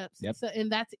 signups. Yep. So,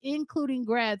 and that's including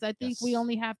grads. I think we Yes.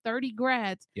 only have 30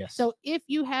 grads. Yes. So if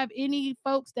you have any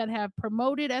folks that have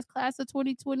promoted as class of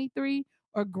 2023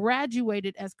 or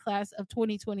graduated as class of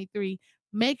 2023,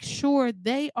 make sure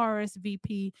they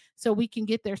RSVP so we can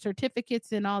get their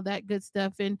certificates and all that good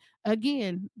stuff. And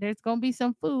again, there's going to be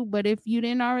some food, but if you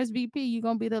didn't RSVP, you're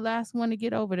going to be the last one to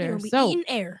get over there. So eating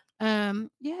air.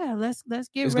 yeah, let's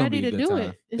get It's gonna ready be a to good do time.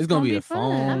 it. It's gonna be a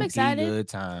fun. I'm excited. good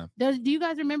time. Do you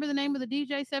guys remember the name of the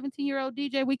DJ, 17-year-old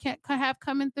DJ we can't have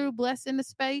coming through, blessing the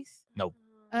space? Nope.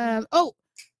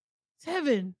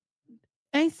 Seven.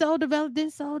 Ain't Soul Development,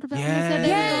 did Soul Development said they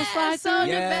Yes. was gonna slide Soul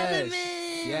through? Development.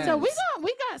 Yes. So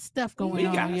we got stuff going We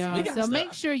on, got y'all. So make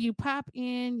stuff. sure you pop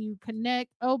in, you connect.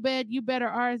 Obed, you better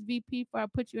RSVP before I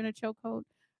put you in a chokehold.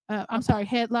 I'm sorry,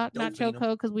 headlock, not Don't beat 'em.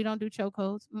 chokehold, because we don't do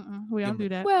chokeholds. We don't do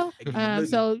that. Well,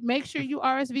 So make sure you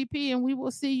RSVP, and we will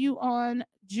see you on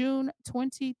June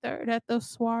 23rd at the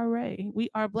soiree. We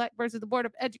are Black versus the Board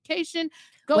of Education.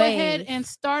 Go ahead Wave. and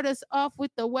start us off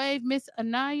with the wave, Miss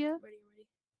Anaya.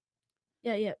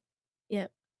 Yeah.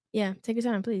 Take your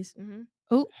time, please.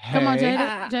 Oh, come on, Hey.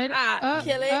 Jada.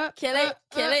 Kill it, kill it,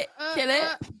 kill it, kill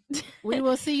it. We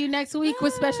will see you next week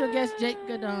with special guest Jake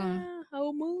Gadon.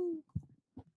 Whole Moon.